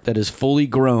part that is fully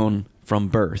grown from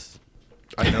birth?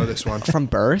 I know this one. From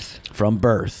birth? From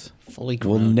birth. Fully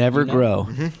Will grown. never You know? grow.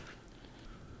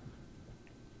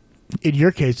 In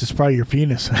your case, it's probably your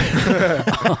penis. It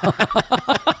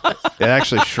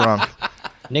actually shrunk.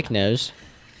 Nick knows.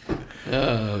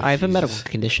 I have a medical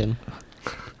condition.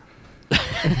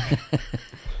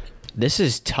 This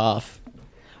is tough.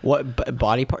 What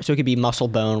body part? So it could be muscle,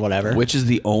 bone, whatever. Which is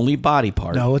the only body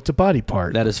part No, it's a body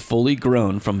part. that is fully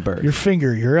grown from birth? Your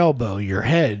finger, your elbow, your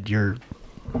head, your...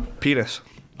 Penis.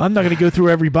 I'm not going to go through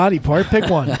every body part. Pick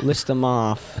one. List them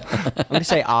off. I'm gonna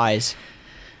say eyes.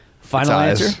 Final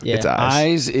It's answer? eyes. Yeah. It's eyes.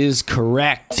 Eyes is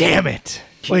correct. Damn it.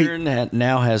 Wait, Kieran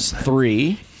now has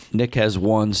 3. Nick has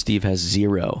 1. Steve has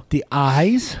 0. the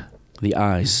eyes? The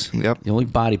eyes. Yep. The only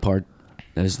body part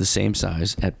that is the same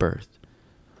size at birth.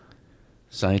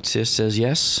 Scientist says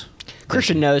yes.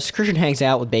 Christian knows. Christian hangs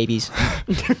out with babies.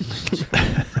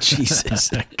 Jesus.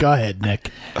 Go ahead,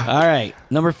 Nick. All right.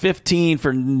 Number 15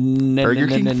 for Burger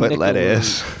King foot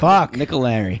lettuce. Fuck.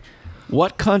 Nicolari.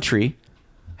 What country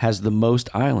has the most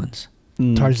islands?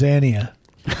 Tarzania.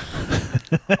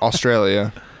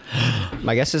 Australia.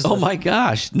 My guess is. Oh my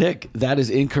gosh, Nick, that is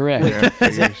incorrect. Yeah,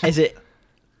 figures. Is it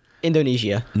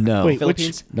Indonesia? No. Wait,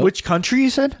 Philippines? which country you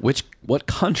said? What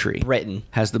country Britain.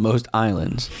 has the most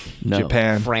islands? No.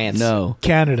 Japan. France. No.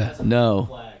 Canada.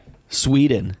 No.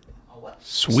 Sweden.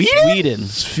 Sweden?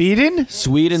 Sweden?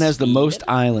 Sweden has the most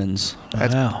islands.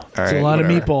 That's- Wow. all It's a right, lot of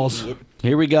whatever. meatballs.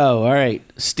 Here we go. All right.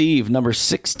 Steve, number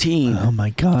 16. Oh,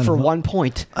 my God. For I'm, 1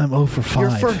 point. I'm 0 for 5.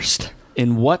 You're first.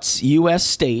 In what U.S.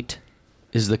 state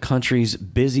is the country's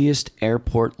busiest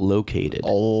airport located?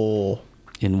 Oh.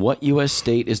 In what U.S.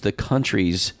 state is the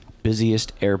country's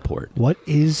busiest airport? What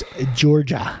is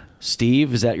Georgia?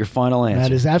 Steve, is that your final answer?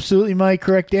 That is absolutely my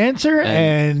correct answer,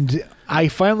 and I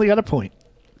finally got a point.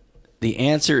 The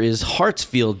answer is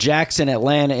Hartsfield-Jackson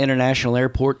Atlanta International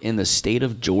Airport in the state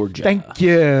of Georgia. Thank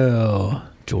you.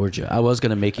 Georgia. I was going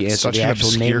to make you answer Such the an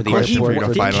actual name obscure of the question for airport. you to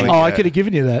but finally didn't Oh, you? I could have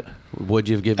given you that. Would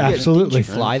you have given? Absolutely. Did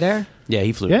you fly there? Yeah,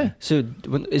 he flew. Yeah. So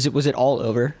was it all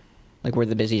over? Like we're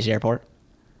the busiest airport?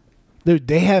 Dude,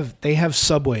 they have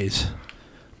subways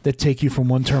that take you from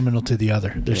one terminal to the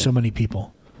other. There's Yeah. so many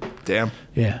people. Damn.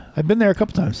 Yeah, I've been there a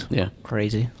couple times, Yeah.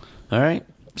 Crazy. All right.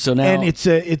 So now, and it's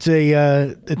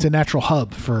a natural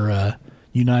hub for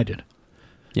United,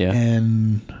 yeah,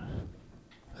 and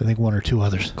I think 1 or 2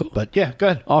 others. Cool. But yeah, go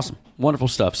ahead. awesome, wonderful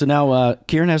stuff. So now,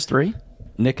 Kieran has 3,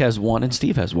 Nick has 1, and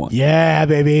Steve has 1. Yeah,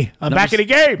 baby, I'm Number back in the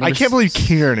game. number I can't believe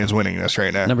Kieran is winning this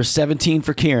right now. Number 17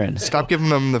 for Kieran. Stop giving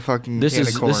them the fucking This can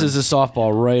is of corn. this is a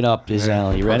softball right up his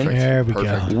alley. You ready? Perfect. There we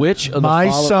Perfect. go. Which of the My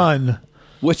follow- son.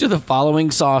 Which of the following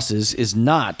sauces is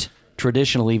not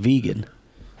traditionally vegan?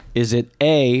 Is it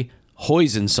A,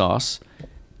 hoisin sauce,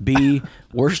 B,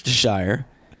 Worcestershire,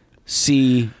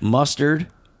 C, mustard,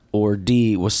 or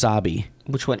D, wasabi?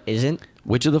 Which one isn't?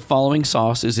 Which of the following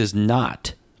sauces is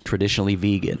not traditionally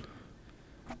vegan?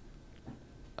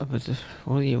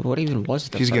 What even was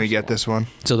the He's gonna first get one? this one.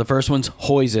 So the first one's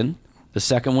hoisin. The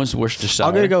second one's Worcestershire.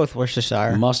 I'm gonna go with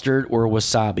Worcestershire. Mustard or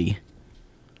wasabi.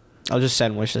 I'll just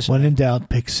send Worcestershire. When in doubt,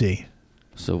 pick C.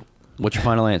 So what's your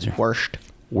final answer? Worst.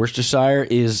 Worcestershire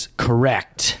is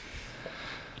correct.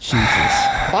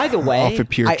 By the way, Off a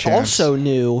pure I chance. also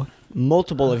knew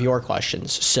multiple of your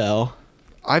questions, so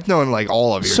I've known like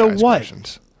all of your So guys' what?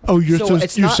 questions. Oh, you're so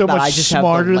it's you're not so that much I just have the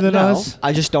smarter la- than no, us.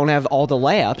 I just don't have all the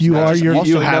layups. You I are just your- also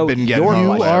You know have been getting your all You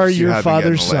the questions. are layups. You your have been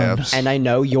father's getting son. layups. And I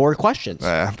know your questions.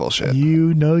 Bullshit.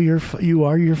 You know you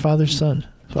are your father's son.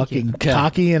 Fucking Okay.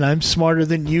 cocky, and I'm smarter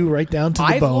than you, right down to the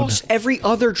I've bone. lost every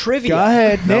other trivia. Go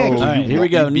ahead, Nick. No, All right, here we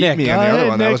go, You beat Nick. me Go on the other ahead,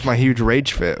 one. That Nick. was my huge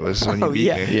rage fit. Was when you Oh, beat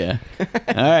yeah. me. Yeah.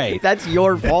 All right. That's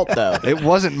your fault, though. It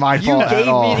wasn't my You fault at gave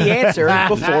all. me the answer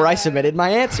before I submitted my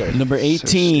answer. Number 18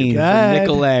 stupid. from Go ahead.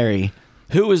 Nicolari.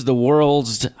 Who is the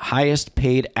world's highest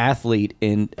paid athlete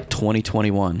in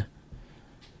 2021?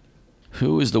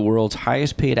 Who is the world's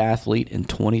highest paid athlete in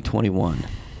 2021?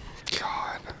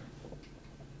 God.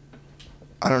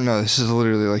 I don't know. This is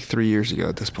literally like 3 years ago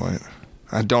at this point.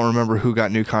 I don't remember who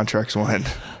got new contracts when.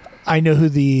 I know who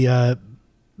the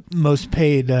most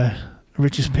paid,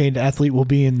 richest paid athlete will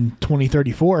be in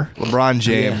 2034. LeBron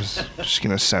James. Just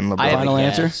gonna send I have LeBron. a Final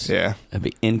answer? guess. Yeah. That'd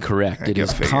be incorrect. It go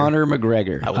is figure. Conor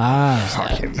McGregor.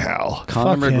 Fucking hell.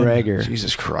 Conor Fuck him. McGregor.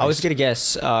 Jesus Christ. I was gonna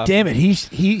guess. Damn it,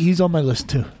 he's on my list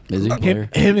too. Is he?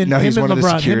 Him and No, he's him and one of the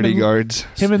LeBron. security him and, guards.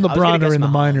 Him and I was gonna LeBron are guess in the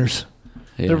Mahomes. minors.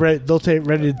 Yeah. They're ready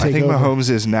to take I think over.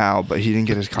 Mahomes is now, but he didn't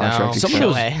get his contract. Some No.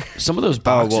 of extended. those, some of those Oh,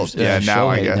 well, boxers. yeah, now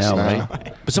I Shohei guess, now, now.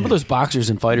 right? But some of those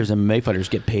boxers and fighters and MMA fighters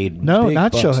get paid. No, big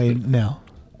not bucks. Shohei now.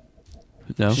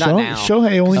 No, Not now.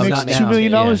 Shohei only No, makes not $2 now.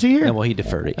 million Yeah. a year. Yeah, well, he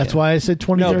deferred it. That's yeah. why I said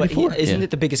No, but 2034. isn't Yeah. it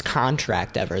the biggest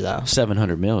contract ever, though?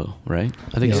 700 mil, right?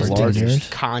 I think Yeah, it's the for 10 largest. years.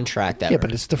 Contract ever. Yeah,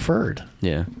 but it's deferred.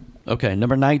 Yeah. Okay,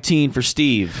 number 19 for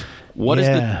Steve. What is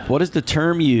Yeah. the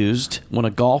term used when a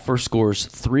golfer scores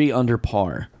 3 under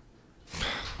par?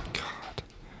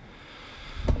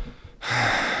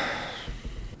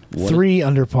 What- 3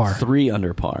 under par. 3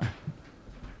 under par.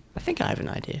 I think I have an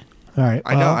idea. All right.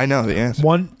 I know the answer.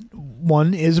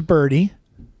 One is a birdie.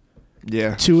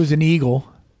 Yeah. 2 is an eagle.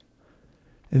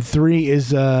 And 3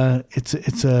 is it's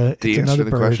The answer another to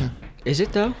the bird. question. Is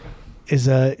it though? Is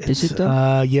it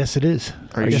though? Yes, it is.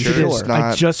 Are you Yes, sure it is. it's not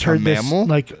I just a heard this mammal?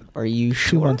 like Are you 2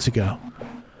 sure? months ago.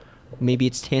 Maybe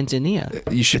it's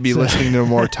Tanzania. You should be It's, listening to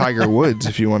more Tiger Woods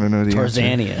if you want to know the answer.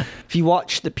 Tarzania. If you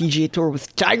watched the PGA Tour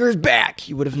with Tiger's back,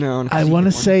 you would have known. I want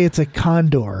to say it's a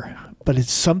condor, but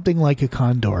it's something like a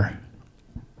condor.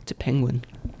 it's a penguin.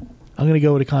 I'm going to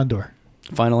go with a condor.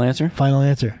 Final answer? Final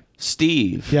answer.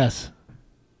 Steve. Yes.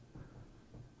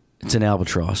 It's an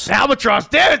albatross. Albatross.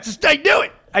 Damn it. I knew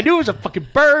it. I knew it was a fucking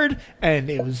bird, and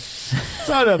it was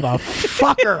son of a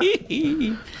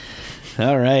fucker.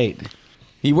 All right.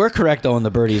 You were correct though on the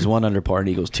birdie is 1 under par and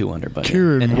eagles 2 under, but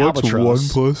Kieran, an what's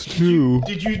albatross. 1 + 2?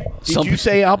 Did you Some- you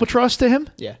say albatross to him?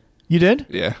 Yeah. You did?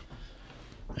 Yeah.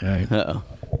 All right. Uh-oh.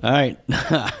 All right.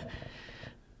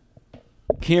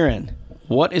 Kieran,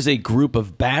 what is a group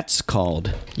of bats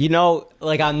called? You know,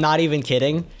 like I'm not even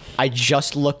kidding. I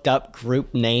just looked up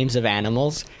group names of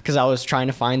animals because I was trying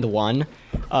to find the one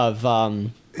of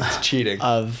It's cheating.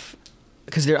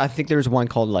 because I think there's one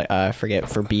called like I forget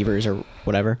for beavers or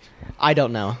whatever. I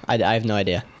don't know. I have no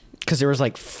idea because there was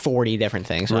like 40 different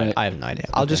things. So Right. I have no idea.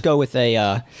 I'll just go with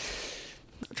a.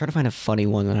 Try to find a funny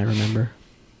one that I remember.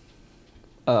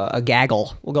 A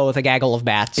gaggle. We'll go with a gaggle of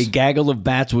bats. A gaggle of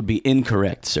bats would be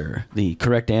incorrect, sir. The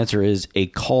correct answer is a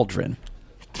cauldron.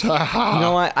 You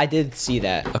know what? I did see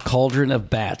that. A cauldron of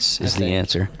bats is I the think.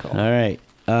 answer. Cool. All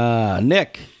right.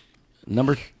 Nick,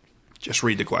 number Just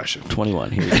read the question.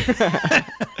 21 here. you go.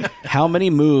 How many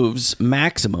moves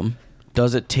maximum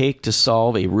does it take to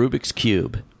solve a Rubik's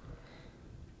Cube?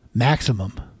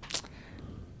 Maximum.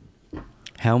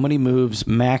 How many moves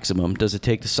maximum does it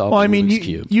take to solve Well, a I mean, Rubik's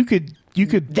Cube? you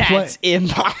could That's play,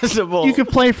 impossible. you could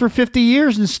play for 50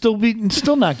 years and still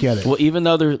not get it. Well, even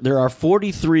though there are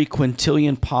 43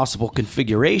 quintillion possible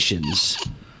configurations,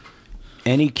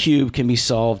 any cube can be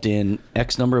solved in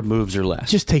X number of moves or less.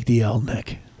 Just take the L,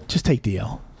 Nick. Just take the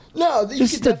L. No, you This could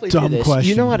is a definitely dumb do this. question.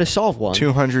 You know how to solve one.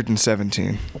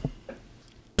 217.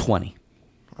 20.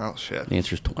 Oh, shit. The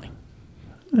answer is 20.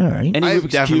 All right. Any I've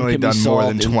Rubik's definitely Cube can be done more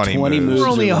than solved in 20 moves. moves We're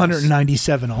only or less.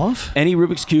 197 off. Any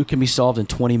Rubik's Cube can be solved in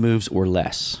 20 moves or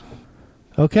less.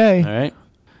 Okay. All right.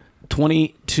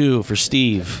 22 for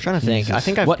Steve. I'm trying to think. I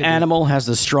think I've What animal has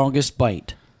the strongest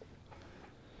bite?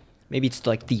 Maybe it's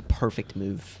like the perfect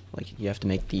move. Like you have to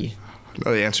make the. I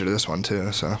know the answer to this one,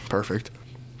 too, so perfect.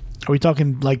 Are we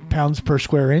talking like pounds per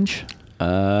square inch?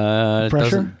 It Pressure?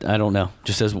 doesn't- I don't know.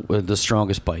 Just says the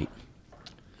strongest bite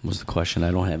was the question.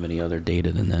 I don't have any other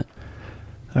data than that.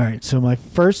 All right, so my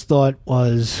first thought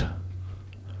was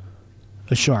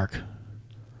a shark.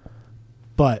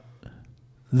 But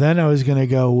then I was going to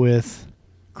go with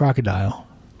crocodile.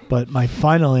 But my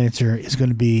final answer is going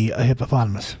to be a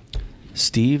hippopotamus.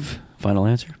 Steve, final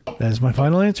answer? That is my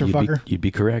final answer, fucker. You'd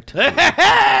be correct.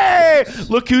 Hey!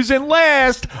 Look who's in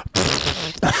last!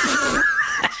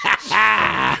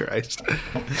 Christ.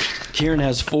 Kieran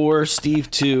has 4, Steve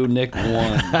 2, Nick 1.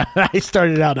 I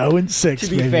started out 0-6. To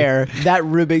be fair, that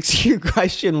Rubik's Cube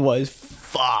question was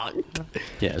fucked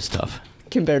Yeah, it's tough.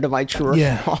 compared to my true or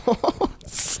Yeah.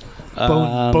 false.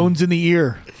 Bones in the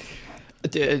ear.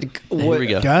 Dude, Here we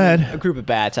go. Go ahead. A group of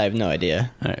bats. I have no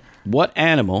idea. All right. What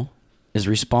animal is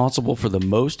responsible for the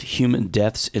most human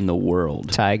deaths in the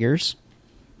world? Tigers?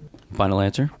 Final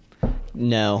answer?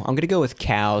 No, I'm gonna go with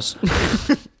cows.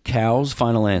 Cows,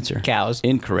 final answer. Cows.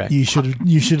 Incorrect. You should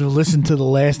have listened to the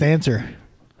last answer.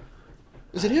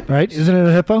 Is it hippo? Right? Isn't it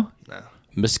a hippo?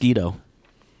 Mosquito.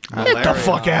 Get the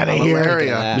fuck out of here.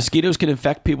 Malaria. Mosquitoes can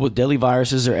infect people with deadly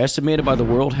viruses. They're estimated by the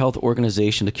World Health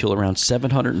Organization to kill around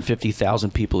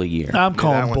 750,000 people a year. I'm that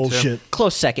calling one, bullshit.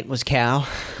 Close second was cow.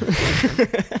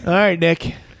 All right,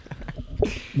 Nick.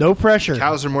 No pressure.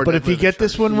 Cows are more But if deadly you than get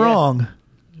this sharks. one wrong,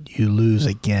 you lose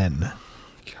again.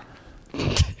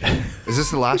 Is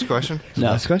this the last question? No,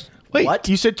 Last question? Wait, What?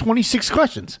 you said 26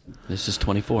 questions. this is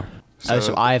 24.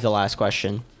 So I have the last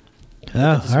question. Oh,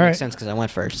 Doesn't all make right. sense because I went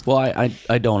first. Well,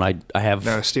 I don't. I have.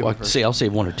 No, Steve well, went first. I'll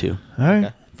save 1 or 2 All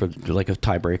right. Okay. for like a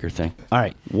tiebreaker thing. All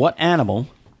right. What animal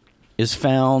is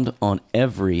found on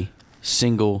every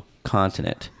single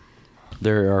continent?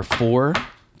 There are 4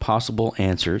 possible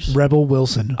answers. Rebel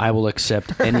Wilson. I will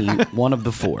accept any one of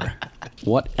the 4.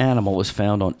 What animal is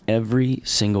found on every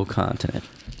single continent?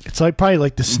 It's like probably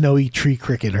like the snowy tree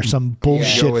cricket or some Go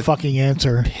bullshit with- fucking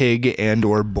answer. Pig and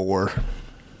or boar.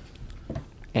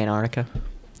 Antarctica.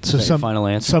 So that your final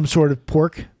answer? some sort of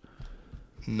pork.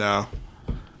 No.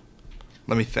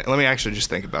 Let me actually just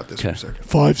think about this for a Okay. second.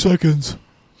 5 seconds.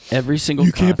 Every single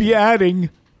You can't be continent. adding.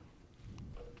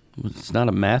 It's not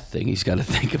a math thing. He's got to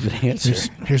think of an answer.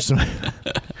 Here's some.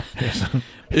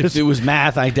 If it was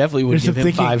math, I definitely would Here's give some him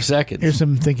thinking. 5 seconds. Here's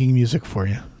some thinking music for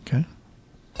you. Okay.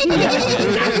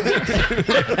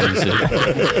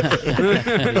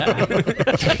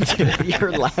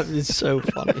 Your laugh is so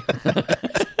funny.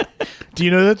 Do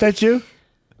you know that that's you?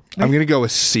 I'm going to go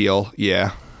with seal.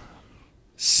 Yeah.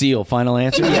 Seal, final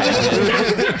answer?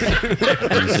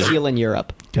 Seal in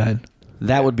Europe. Go ahead.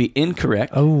 That would be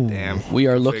incorrect. Oh. Damn. We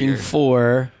are looking Figured.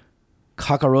 for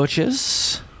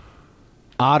cockroaches,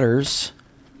 otters,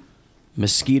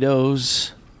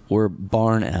 mosquitoes, or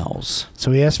barn owls.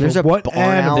 So he asked for There's a what barn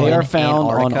animal? owl They in are found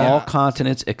on Antarctica. all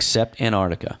continents except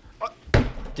Antarctica.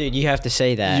 Dude, you have to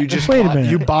say that. You just Wait a minute.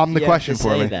 You bombed the You have question to for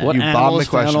say me. that. What You animal bombed the is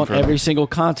found question on for every me. single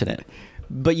continent?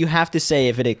 But you have to say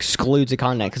if it excludes a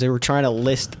continent because they were trying to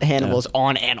list animals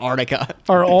on Antarctica.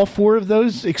 Are all 4 of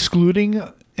those excluding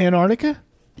Antarctica?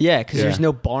 Yeah, because Yeah. there's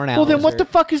no barn owls. Well, then what or- the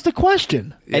fuck is the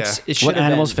question? It's, Yeah. it should What have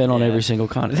animals been, found on yeah. every single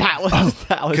continent? That was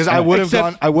that was Because I would have Except-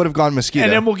 gone. I would have gone mosquito.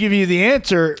 And then we'll give you the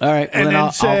answer. All right, well, and then then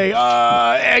I'll- say,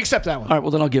 accept that one. All right,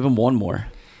 well, then I'll give him one more.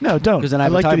 No, don't. 'Cause then I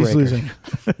have a like that he's tiebreaker. losing.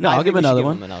 No, I I'll think give we should another give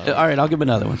one. him another All right, I'll give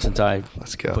another one since I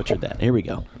Let's go. butchered that. Here we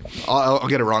go. I'll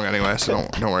get it wrong anyway, so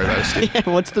don't worry about it, Steve.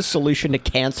 What's the solution to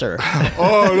cancer?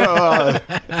 Oh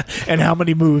no! And how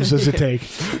many moves does it take?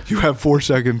 You have 4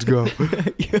 seconds. Go.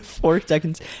 You have 4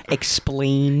 seconds.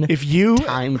 Explain If you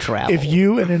time travel. If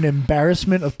you and an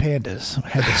embarrassment of pandas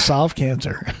had to solve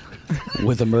cancer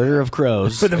With the murder of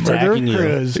crows for the murder of attacking you.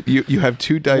 crows, You have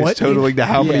 2 dice What totaling to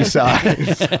how many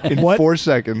sides in What- 4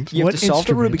 seconds. you have what to solve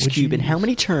the instrument Rubik's would you Cube in how use?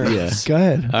 many turns? Yes. go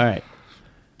ahead. All right.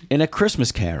 In A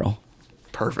Christmas Carol,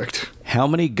 Perfect. how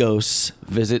many ghosts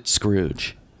visit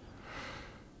Scrooge?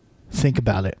 Think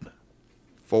about it.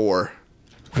 4.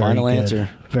 Very Final good. answer.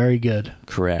 Very good.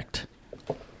 Correct.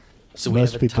 So we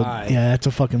Most have a people, tie. yeah, that's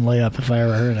a fucking layup if I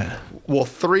ever heard it. Well,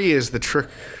 3 is the trick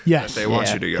Yes. they want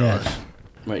Yeah. you to go Yes. with.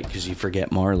 Right, because you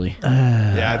forget Marley.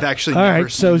 Yeah, I've actually All never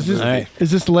right. So is seen this, the All movie. right.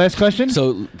 is this the last question?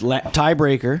 So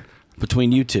tiebreaker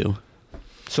between you two.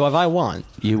 So have I won?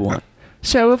 You won.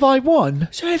 So if I won,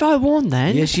 So have I won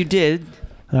then? Yes, you did.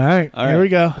 all right. All Here right. we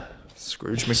go.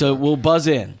 Scrooge McDuck. So we'll buzz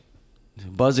in.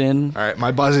 Buzz in. All right,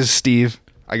 my buzz is Steve.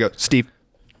 I go, Steve.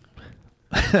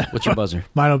 What's your buzzer?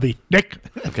 Mine will be Nick.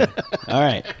 Okay. All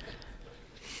right.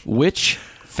 Which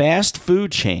fast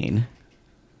food chain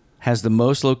has the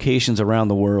most locations around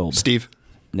the world? Steve.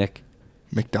 Nick,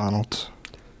 McDonald's.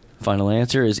 final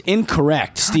answer is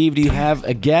incorrect. Steve, do you have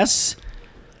a guess?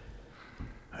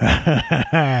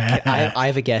 I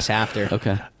have a guess after.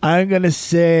 Okay. I'm going to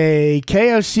say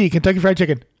KFC, Kentucky Fried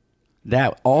Chicken.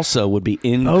 That also would be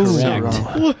incorrect.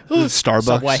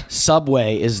 Starbucks.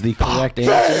 Subway is the correct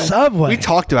answer. Subway. We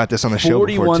talked about this on the show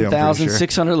before, too, I'm pretty sure.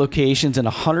 41,600 locations in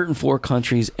 104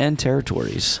 countries and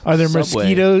territories. Are there Subway.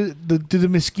 mosquitoes? Do the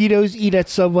mosquitoes eat at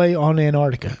Subway on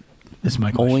Antarctica? Is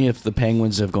my question. Only if the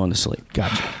penguins have gone to sleep.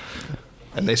 Gotcha.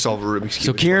 And they solve a Rubik's Cube.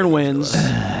 So Kieran wins.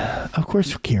 Of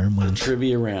course, Kieran wins.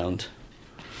 Trivia round.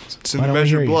 It's in Why the don't we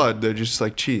hear measure you? blood. They're just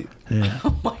like cheat. Yeah.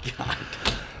 Oh my God.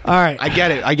 All right. I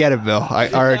get it, Bill.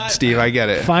 Or Steve, I get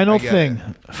it. Final I get thing.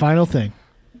 it. Final thing.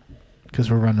 Because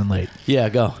we're running late. Yeah,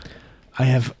 go. I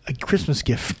have a Christmas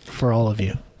gift for all of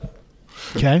you.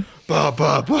 Okay? Bah,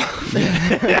 bah, bah.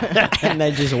 And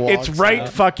then just walks It's right out.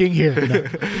 fucking here. No.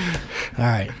 All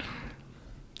right.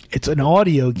 It's an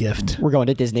audio gift. We're going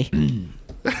to Disney.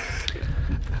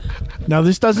 Now,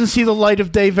 this doesn't see the light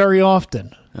of day very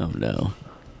often, Oh no.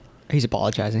 He's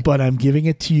apologizing. but I'm giving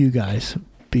it to you guys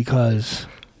because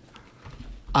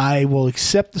I will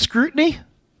accept the scrutiny.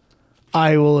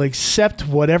 I will accept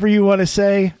whatever you want to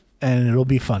say, and it'll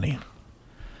be funny.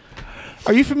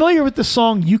 Are you familiar with the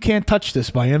song You Can't Touch This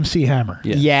by MC Hammer?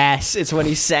 Yeah. Yes, it's when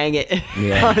he sang it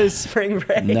Yeah. on his spring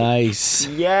break. Nice.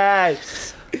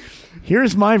 Yes.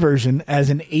 Here's my version as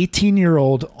an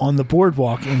 18-year-old on the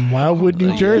boardwalk in Wildwood,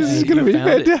 New Jersey. This is gonna be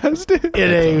fantastic.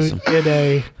 In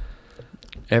a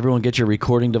Everyone, get your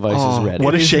recording devices ready.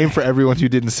 What a shame for everyone who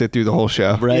didn't sit through the whole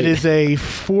show. Right. It is a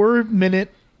 4-minute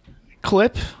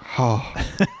clip. Oh,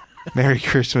 Merry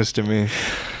Christmas to me.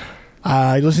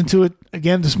 I listened to it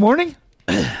again this morning.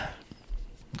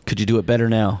 Could you do it better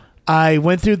now? I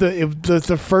went through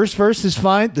the first verse is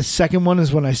fine. The second one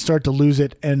is when I start to lose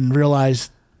it and realize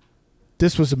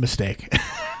this was a mistake.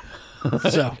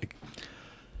 So,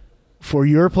 for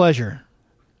your pleasure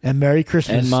and Merry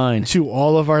Christmas And mine. to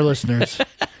all of our listeners,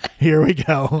 here we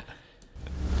go.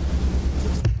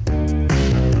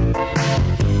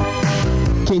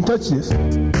 Can't touch this.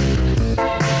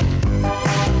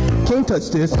 Can't touch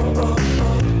this.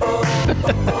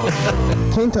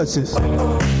 Can't touch this.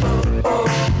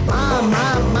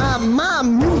 My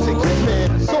music hits me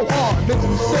so hard, makes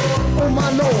me say, oh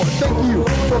my Lord, thank you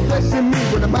for blessing me.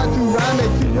 When I'm about to rhyme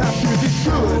and you have to, it's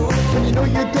good. When you know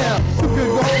you're down, so good,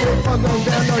 go away, fun on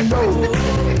down, I know.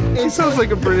 He sounds like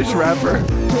a British rapper.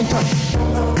 Can't touch it.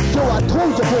 Yo, I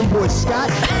told you, homeboy Scott.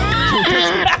 Can't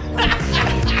touch it.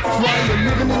 While you're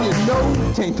living in your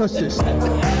nose, can't touch this. Man,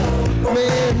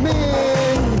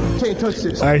 can't touch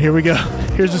this. All right, here we go.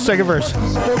 Here's the second verse.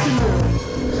 Spoken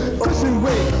words, pushing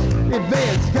waves,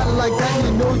 advance, got it like that, and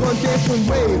you know you're gonna dance when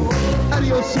waves. Out of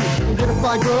your seat, and get a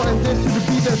fly girl, and dance to the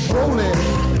beat that's rolling.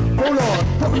 Hold on,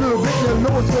 pop a little bit, and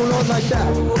know what's going on like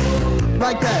that.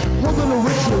 Like that, hold on the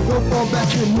ritual, don't fall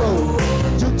back and roll.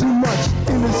 Do too much,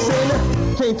 in the center,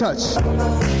 can't touch.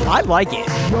 I like it.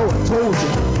 Yo, I told you,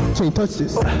 can't touch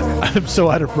this. I'm so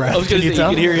out of breath. I was going to say, you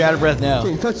can hear you out of breath now.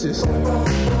 Can't touch this. Sound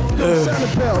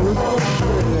the bell.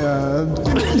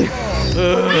 Give me that's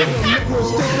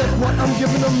what I'm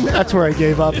giving them now. That's where I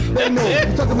gave up. They know.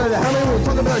 We're talking about how many we're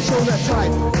talking about a show that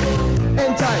type.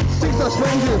 And type. Six are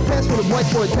swings in pants with a white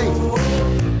boy tape.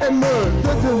 And murder.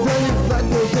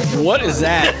 What is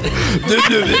that?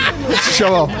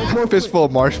 Show off. Fistful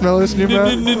of marshmallows in your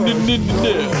mouth.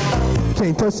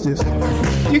 Can't touch this.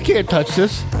 You can't touch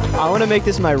this. I want to make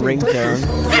this my ringtone.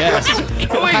 Yes. We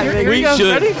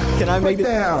should. Can I make Break it?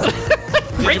 down. Did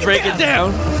you break it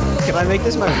down? Can I make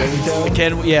this my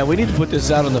ringtone? We need to put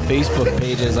this out on the Facebook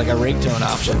page as like a ringtone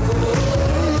option.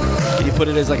 Can you put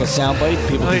it as like a soundbite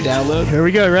people can download? Here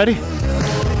we go. Ready?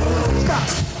 Stop.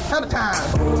 Have a time.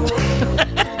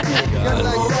 Got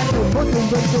like that, you're working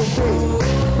with your day.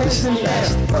 Hands in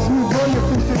fast. Let's move on your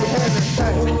feet to your hands in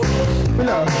tight. You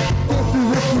know, if you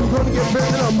wish you're gonna get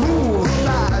better than a move,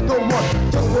 slide, don't want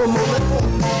just for a moment.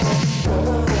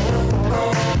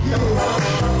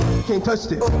 Yeah. Can't touch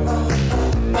this.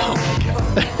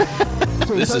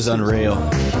 This is unreal.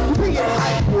 Bring it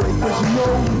high, boy, cause you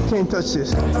know you can't touch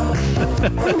this.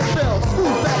 Ring the bell,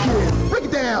 school back here, break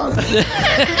it down.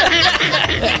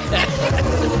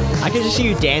 I can just see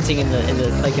you dancing in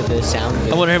the sound.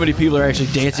 I wonder how many people are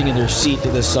actually dancing in their seat to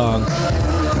this song.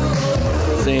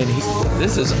 Saying,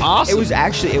 this is awesome.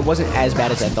 It wasn't as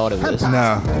bad as I thought it was.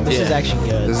 No. This is Yeah. actually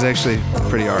good. This is actually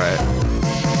pretty alright.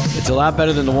 It's a lot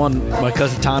better than the one my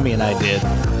cousin Tommy and I did.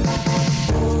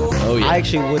 Oh, yeah. I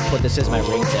actually would put this as my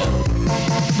ringtone.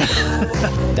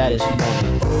 That is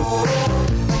funny.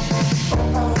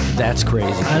 That's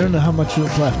crazy. I don't know how much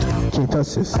is left. Can't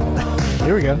touch this.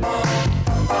 Here we go.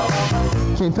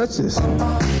 Can't touch this.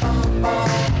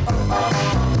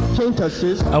 can't touch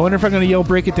this. I wonder if I'm going to yell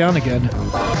 "break it down" again.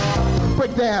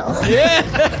 Break down.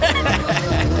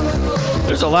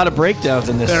 There's a lot of breakdowns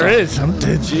in this There song.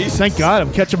 is. Thank God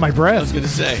I'm catching my I was breath. going to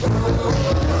say.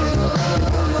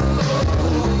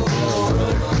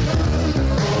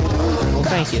 Well,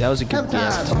 thank you. That was a good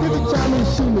gift. Every time you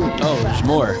see me. Oh, there's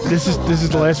more. This is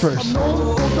the last verse.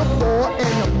 Known for the floor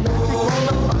and the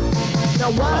music on the front.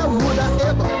 Now why would I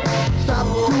ever stop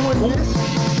doing this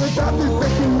without me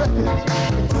making records?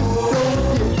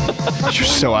 You're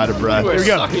so out of breath. Here we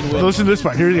go. Sucking wind. Listen to this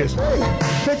part. Here it is.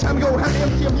 Next time you go have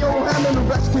empty of your hand and the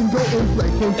rest can go and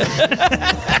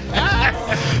play.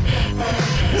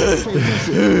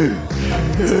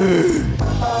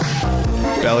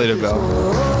 Belly to bell.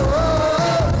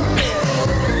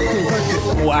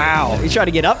 Wow. You try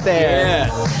to get up there. Yeah.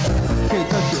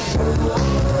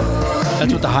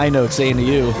 That's what the high note's saying to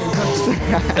you.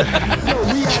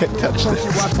 Can't touch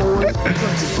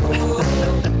this.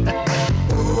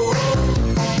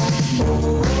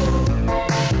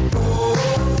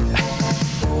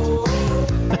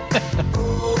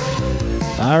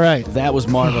 All right. That was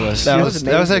marvelous. That was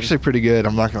was actually pretty good.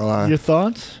 I'm not gonna lie. Your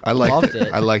thoughts? I liked Loved it.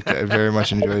 it. I liked it. I very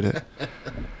much enjoyed it.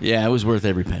 Yeah, it was worth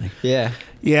every penny. Yeah.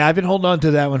 Yeah, I've been holding on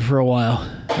to that one for a while.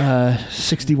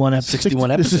 61 episodes. 61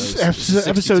 This is episodes.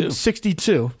 episode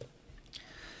 62.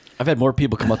 I've had more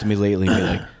people come up to me lately and be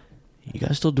like, "You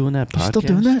guys still doing that podcast?" Still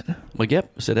doing that? I'm like,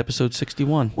 yep. I said episode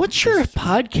 61. What's your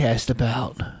podcast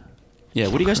about? Yeah,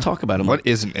 what do you guys talk about? I'm What like,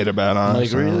 isn't it about? I'm like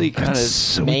Honestly, really kind of.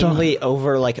 So we talk- Mainly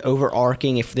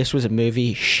overarching. If this was a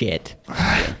movie, shit.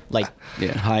 Like,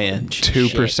 Yeah, high end.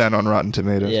 2% on Rotten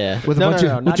Tomatoes. yeah. With a bunch of-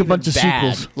 not with a bunch even of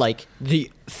bad. sequels. Like,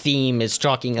 the theme is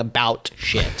talking about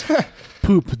shit.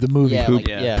 Poop the movie. Yeah, Poop. like,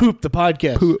 yeah. Poop the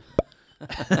podcast. Poop.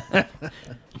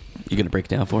 You gonna break it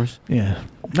down for us? Yeah.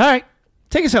 All right.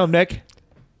 Take us home, Nick.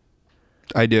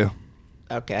 I do.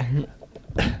 Okay.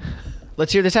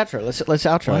 Let's hear this outro. Let's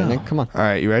outro it, Nick. Come on. All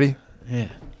right, you ready? Yeah.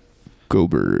 Go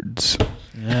Birds.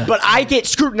 But I get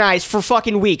scrutinized for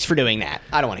fucking weeks for doing that.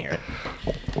 I don't want to hear it.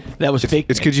 That was fake.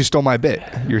 It's because you stole my bit.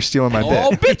 You're stealing my Oh,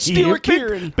 bit. bit stealer,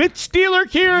 Kieran. Bit stealer,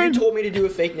 Kieran. You told me to do a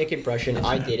fake Nick impression.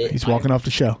 I did it. He's walking off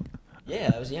the show. Yeah,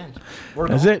 that was the end. We're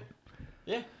That's gone. it.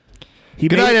 Yeah. He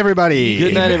Good made night, it- everybody.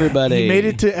 Good night, everybody. He made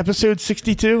it to episode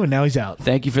 62, and now he's out.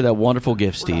 Thank you for that wonderful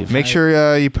gift, Steve. Make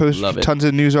sure you post Love it. tons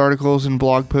of news articles and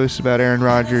blog posts about Aaron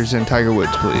Rodgers and Tiger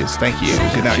Woods, please. Thank you.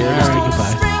 Good night. All right,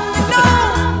 goodbye.